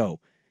Paso.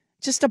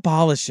 Just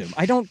abolish him.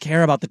 I don't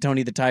care about the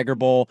Tony the Tiger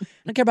Bowl. I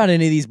don't care about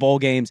any of these bowl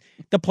games.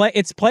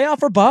 It's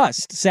playoff or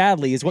bust,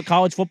 sadly, is what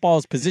college football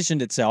has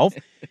positioned itself.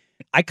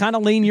 I kind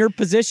of lean your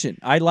position.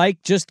 I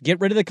like just get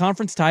rid of the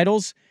conference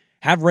titles,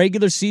 have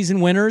regular season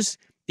winners.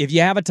 If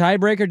you have a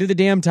tiebreaker, do the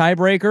damn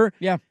tiebreaker.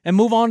 Yeah. And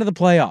move on to the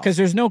playoffs. Because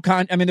there's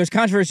there's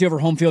controversy over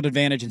home field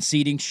advantage and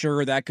seeding.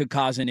 Sure, that could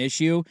cause an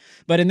issue.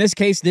 But in this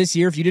case, this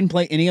year, if you didn't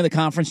play any of the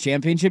conference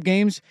championship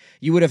games,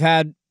 you would have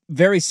had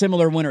very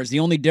similar winners.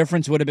 The only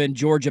difference would have been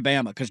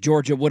Georgia-Bama, because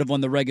Georgia would have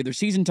won the regular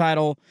season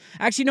title.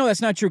 Actually, no,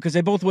 that's not true, because they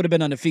both would have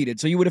been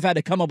undefeated. So you would have had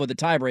to come up with a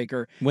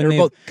tiebreaker. When they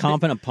both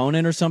common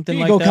opponent or something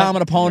like that? You go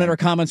common opponent or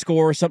common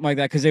score or something like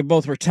that, because they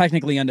both were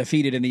technically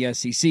undefeated in the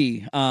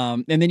SEC.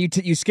 And then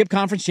you skip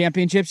conference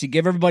championships. You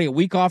give everybody a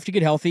week off to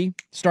get healthy.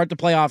 Start the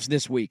playoffs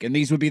this week. And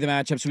these would be the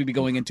matchups we'd be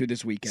going into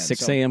this weekend.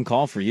 6 a.m.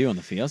 call for you on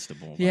the Fiesta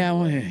Bowl. Yeah,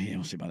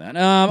 we'll see about that.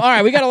 All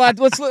right, we got a lot.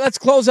 Let's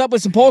close up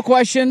with some poll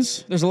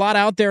questions. There's a lot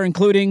out there,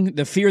 including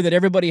the fear that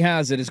everybody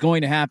has that is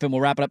going to happen.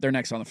 We'll wrap it up there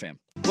next on The Fan.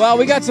 Well,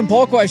 we got some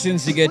poll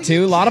questions to get to.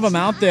 A lot of them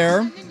out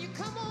there.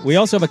 We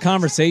also have a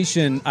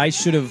conversation I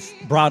should have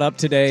brought up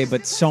today,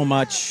 but so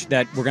much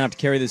that we're going to have to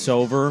carry this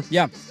over.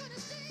 Yeah.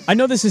 I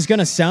know this is going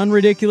to sound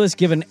ridiculous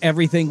given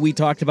everything we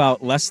talked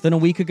about less than a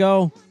week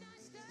ago.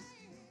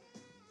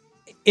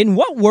 In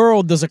what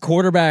world does a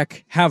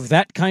quarterback have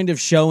that kind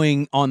of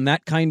showing on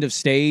that kind of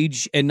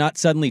stage and not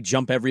suddenly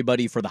jump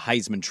everybody for the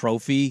Heisman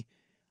Trophy?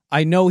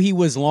 I know he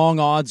was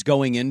long odds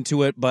going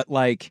into it, but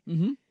I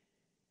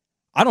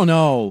don't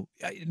know.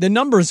 The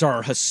numbers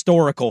are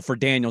historical for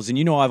Daniels,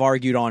 and I've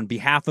argued on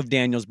behalf of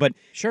Daniels, but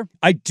sure,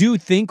 I do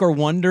think or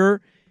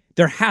wonder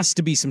there has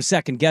to be some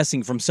second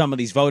guessing from some of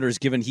these voters,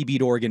 given he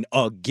beat Oregon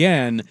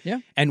again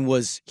and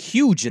was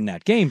huge in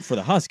that game for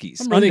the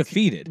Huskies,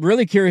 undefeated.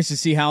 Really curious to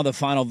see how the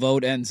final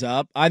vote ends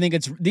up. I think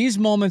these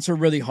moments are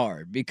really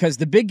hard because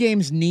the big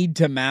games need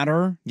to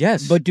matter.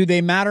 Yes, but do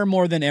they matter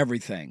more than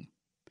everything?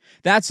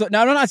 Now, I'm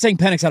not saying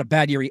Penix had a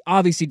bad year. He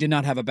obviously did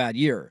not have a bad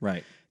year.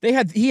 Right.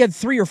 He had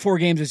 3 or 4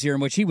 games this year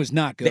in which he was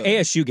not good. The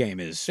ASU game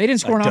is they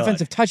didn't score an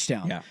offensive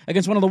touchdown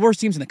against one of the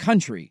worst teams in the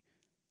country.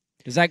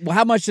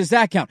 How much does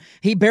that count?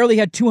 He barely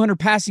had 200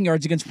 passing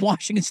yards against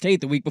Washington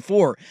State the week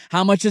before.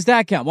 How much does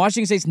that count?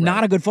 Washington State's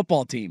not a good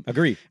football team.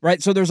 Agree.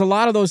 Right? So there's a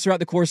lot of those throughout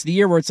the course of the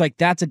year where it's like,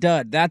 that's a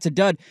dud. That's a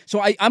dud.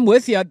 So I'm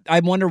with you. I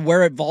wonder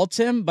where it vaults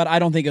him, but I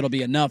don't think it'll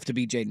be enough to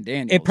beat Jaden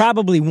Daniels. It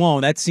probably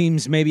won't. That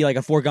seems maybe like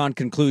a foregone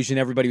conclusion.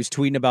 Everybody was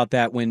tweeting about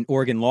that when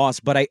Oregon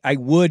lost. But I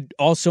would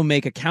also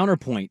make a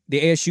counterpoint.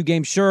 The ASU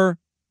game, sure,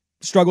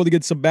 struggled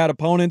against some bad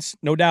opponents,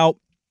 no doubt.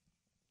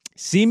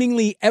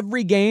 Seemingly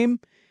every game,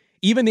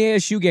 even the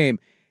ASU game,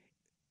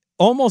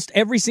 almost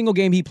every single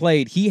game he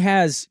played, he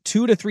has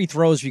 2 to 3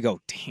 throws where you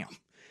go, damn.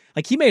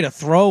 Like, he made a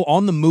throw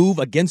on the move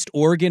against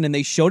Oregon, and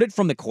they showed it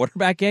from the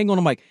quarterback angle, and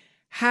I'm like,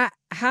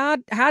 how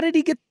did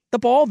he get the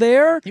ball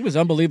there? He was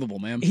unbelievable,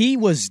 man. He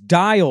was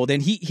dialed,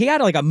 and he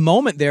had like a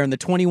moment there in the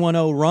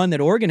 21-0 run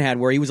that Oregon had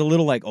where he was a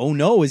little like, oh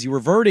no, is he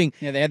reverting?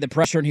 Yeah, they had the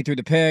pressure, and he threw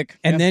the pick.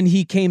 And then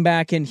he came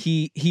back, and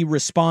he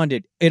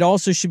responded. It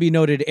also should be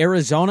noted,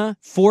 Arizona,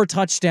 4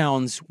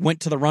 touchdowns went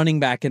to the running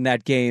back in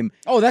that game.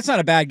 Oh, that's not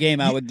a bad game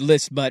I would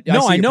list, but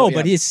I know,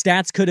 but his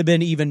stats could have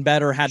been even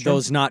better had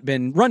those not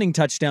been running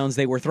touchdowns.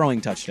 They were throwing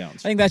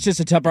touchdowns. I think that's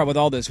just a tough part with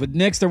all this. With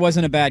Nix, there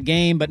wasn't a bad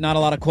game, but not a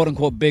lot of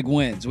quote-unquote big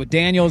wins. With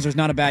Daniels, there's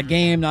not a bad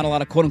game, not a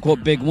lot of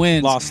quote-unquote big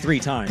wins. Lost 3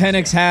 times.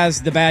 Penix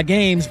has the bad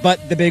games,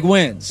 but the big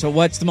wins. So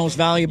what's the most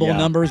valuable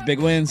numbers, big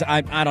wins?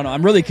 I don't know.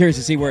 I'm really curious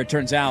to see where it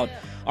turns out.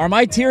 Are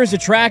my tiers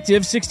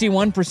attractive?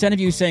 61% of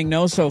you saying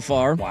no so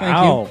far.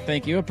 Wow.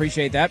 Thank you.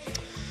 Appreciate that.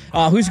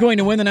 Who's going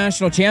to win the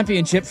national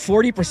championship?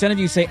 40% of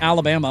you say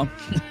Alabama.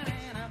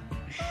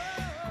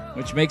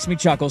 Which makes me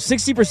chuckle.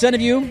 60%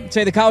 of you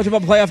say the College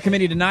Football Playoff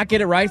Committee did not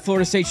get it right.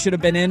 Florida State should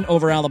have been in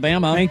over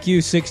Alabama. Thank you,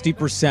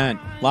 60%.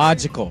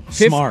 Logical.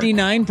 Smart.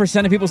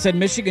 59% of people said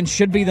Michigan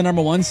should be the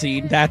number 1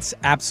 seed. That's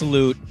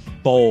absolute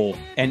bull.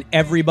 And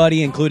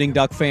everybody, including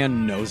Duck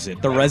fan, knows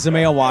it. The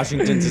resume of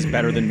Washington's is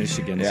better than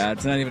Michigan's. Yeah,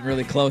 it's not even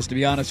really close, to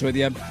be honest with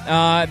you.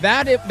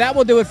 That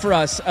will do it for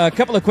us. A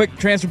couple of quick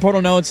transfer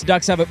portal notes.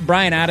 Ducks have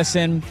Brian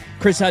Addison,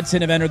 Chris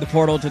Hudson have entered the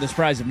portal to the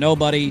surprise of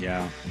nobody.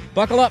 Yeah.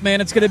 Buckle up,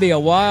 man. It's going to be a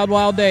wild,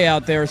 wild day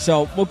out there.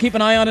 So we'll keep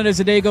an eye on it as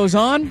the day goes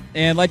on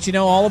and let you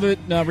know all of it,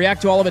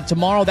 react to all of it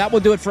tomorrow. That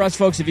will do it for us,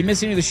 folks. If you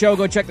missed any of the show,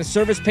 go check the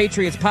Service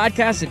Patriots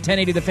podcast at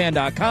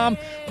 1080thefan.com.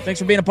 Thanks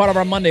for being a part of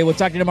our Monday. We'll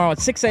talk to you tomorrow at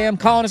 6 a.m.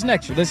 Calling us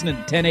next. You're listening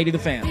to 1080 The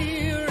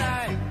Fan.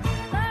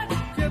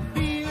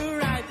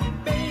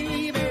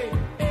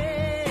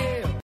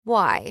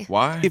 Why?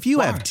 Why? If you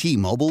have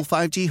T-Mobile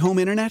 5G home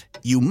internet,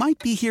 you might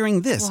be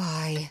hearing this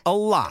a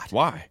lot.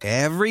 Why?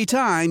 Every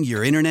time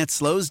your internet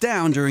slows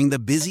down during the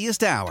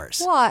busiest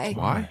hours.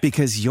 Why?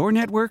 Because your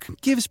network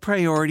gives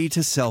priority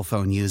to cell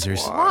phone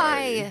users.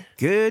 Why?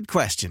 Good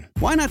question.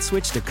 Why not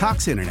switch to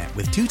Cox Internet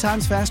with 2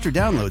 times faster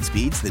download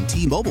speeds than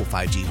T-Mobile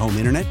 5G home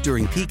internet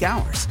during peak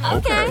hours?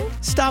 Okay.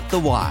 Stop the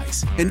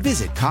whys and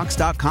visit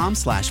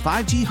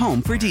cox.com/5G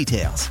home for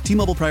details.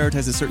 T-Mobile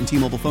prioritizes certain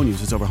T-Mobile phone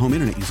users over home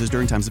internet users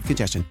during times of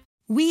congestion.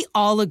 We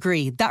all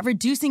agree that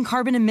reducing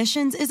carbon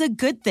emissions is a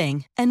good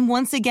thing. And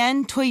once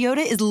again, Toyota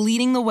is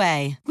leading the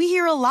way. We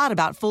hear a lot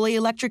about fully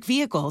electric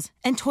vehicles,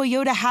 and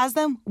Toyota has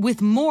them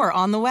with more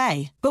on the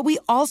way. But we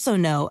also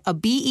know a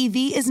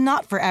BEV is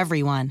not for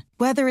everyone,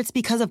 whether it's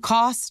because of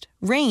cost,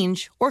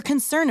 range, or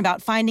concern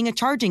about finding a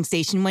charging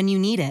station when you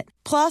need it.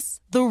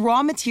 Plus, the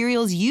raw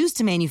materials used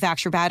to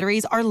manufacture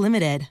batteries are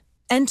limited.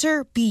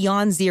 Enter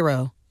Beyond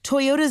Zero,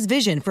 Toyota's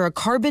vision for a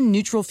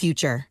carbon-neutral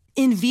future.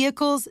 In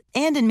vehicles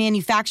and in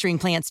manufacturing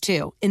plants,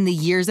 too, in the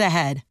years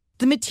ahead.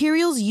 The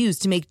materials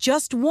used to make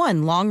just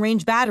one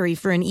long-range battery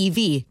for an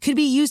EV could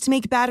be used to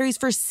make batteries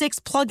for 6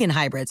 plug-in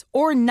hybrids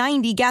or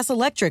 90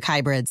 gas-electric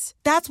hybrids.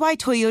 That's why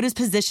Toyota's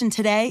position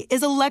today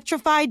is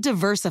electrified,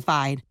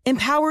 diversified,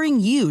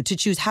 empowering you to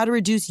choose how to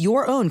reduce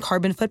your own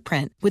carbon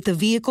footprint with the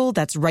vehicle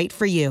that's right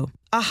for you.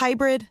 A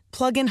hybrid,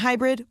 plug-in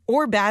hybrid,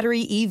 or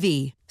battery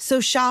EV.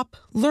 So shop,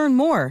 learn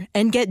more,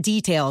 and get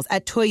details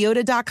at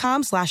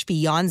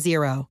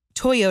toyota.com/beyondzero.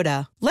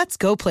 Toyota, let's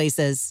go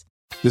places.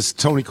 This is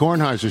Tony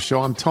Kornheiser's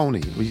show. I'm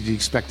Tony. You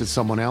expected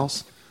someone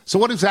else? So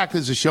what exactly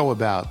is the show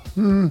about?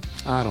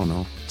 I don't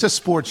know. It's a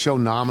sports show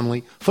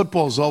nominally.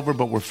 Football's over,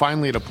 but we're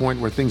finally at a point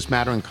where things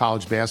matter in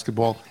college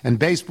basketball, and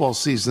baseball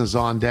season is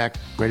on deck.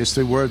 Greatest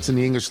 3 words in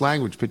the English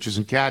language, pitchers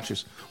and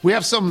catchers. We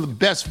have some of the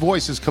best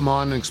voices come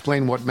on and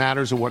explain what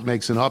matters or what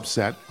makes an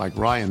upset, like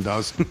Ryan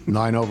does,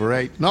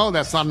 9/8. No,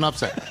 that's not an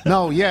upset.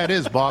 No, yeah, it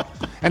is, Bob.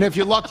 And if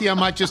you're lucky, I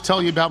might just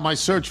tell you about my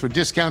search for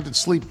discounted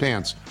sleep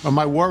pants or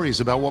my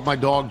worries about what my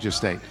dog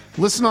just ate.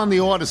 Listen on the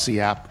Odyssey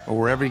app or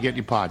wherever you get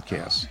your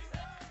podcasts.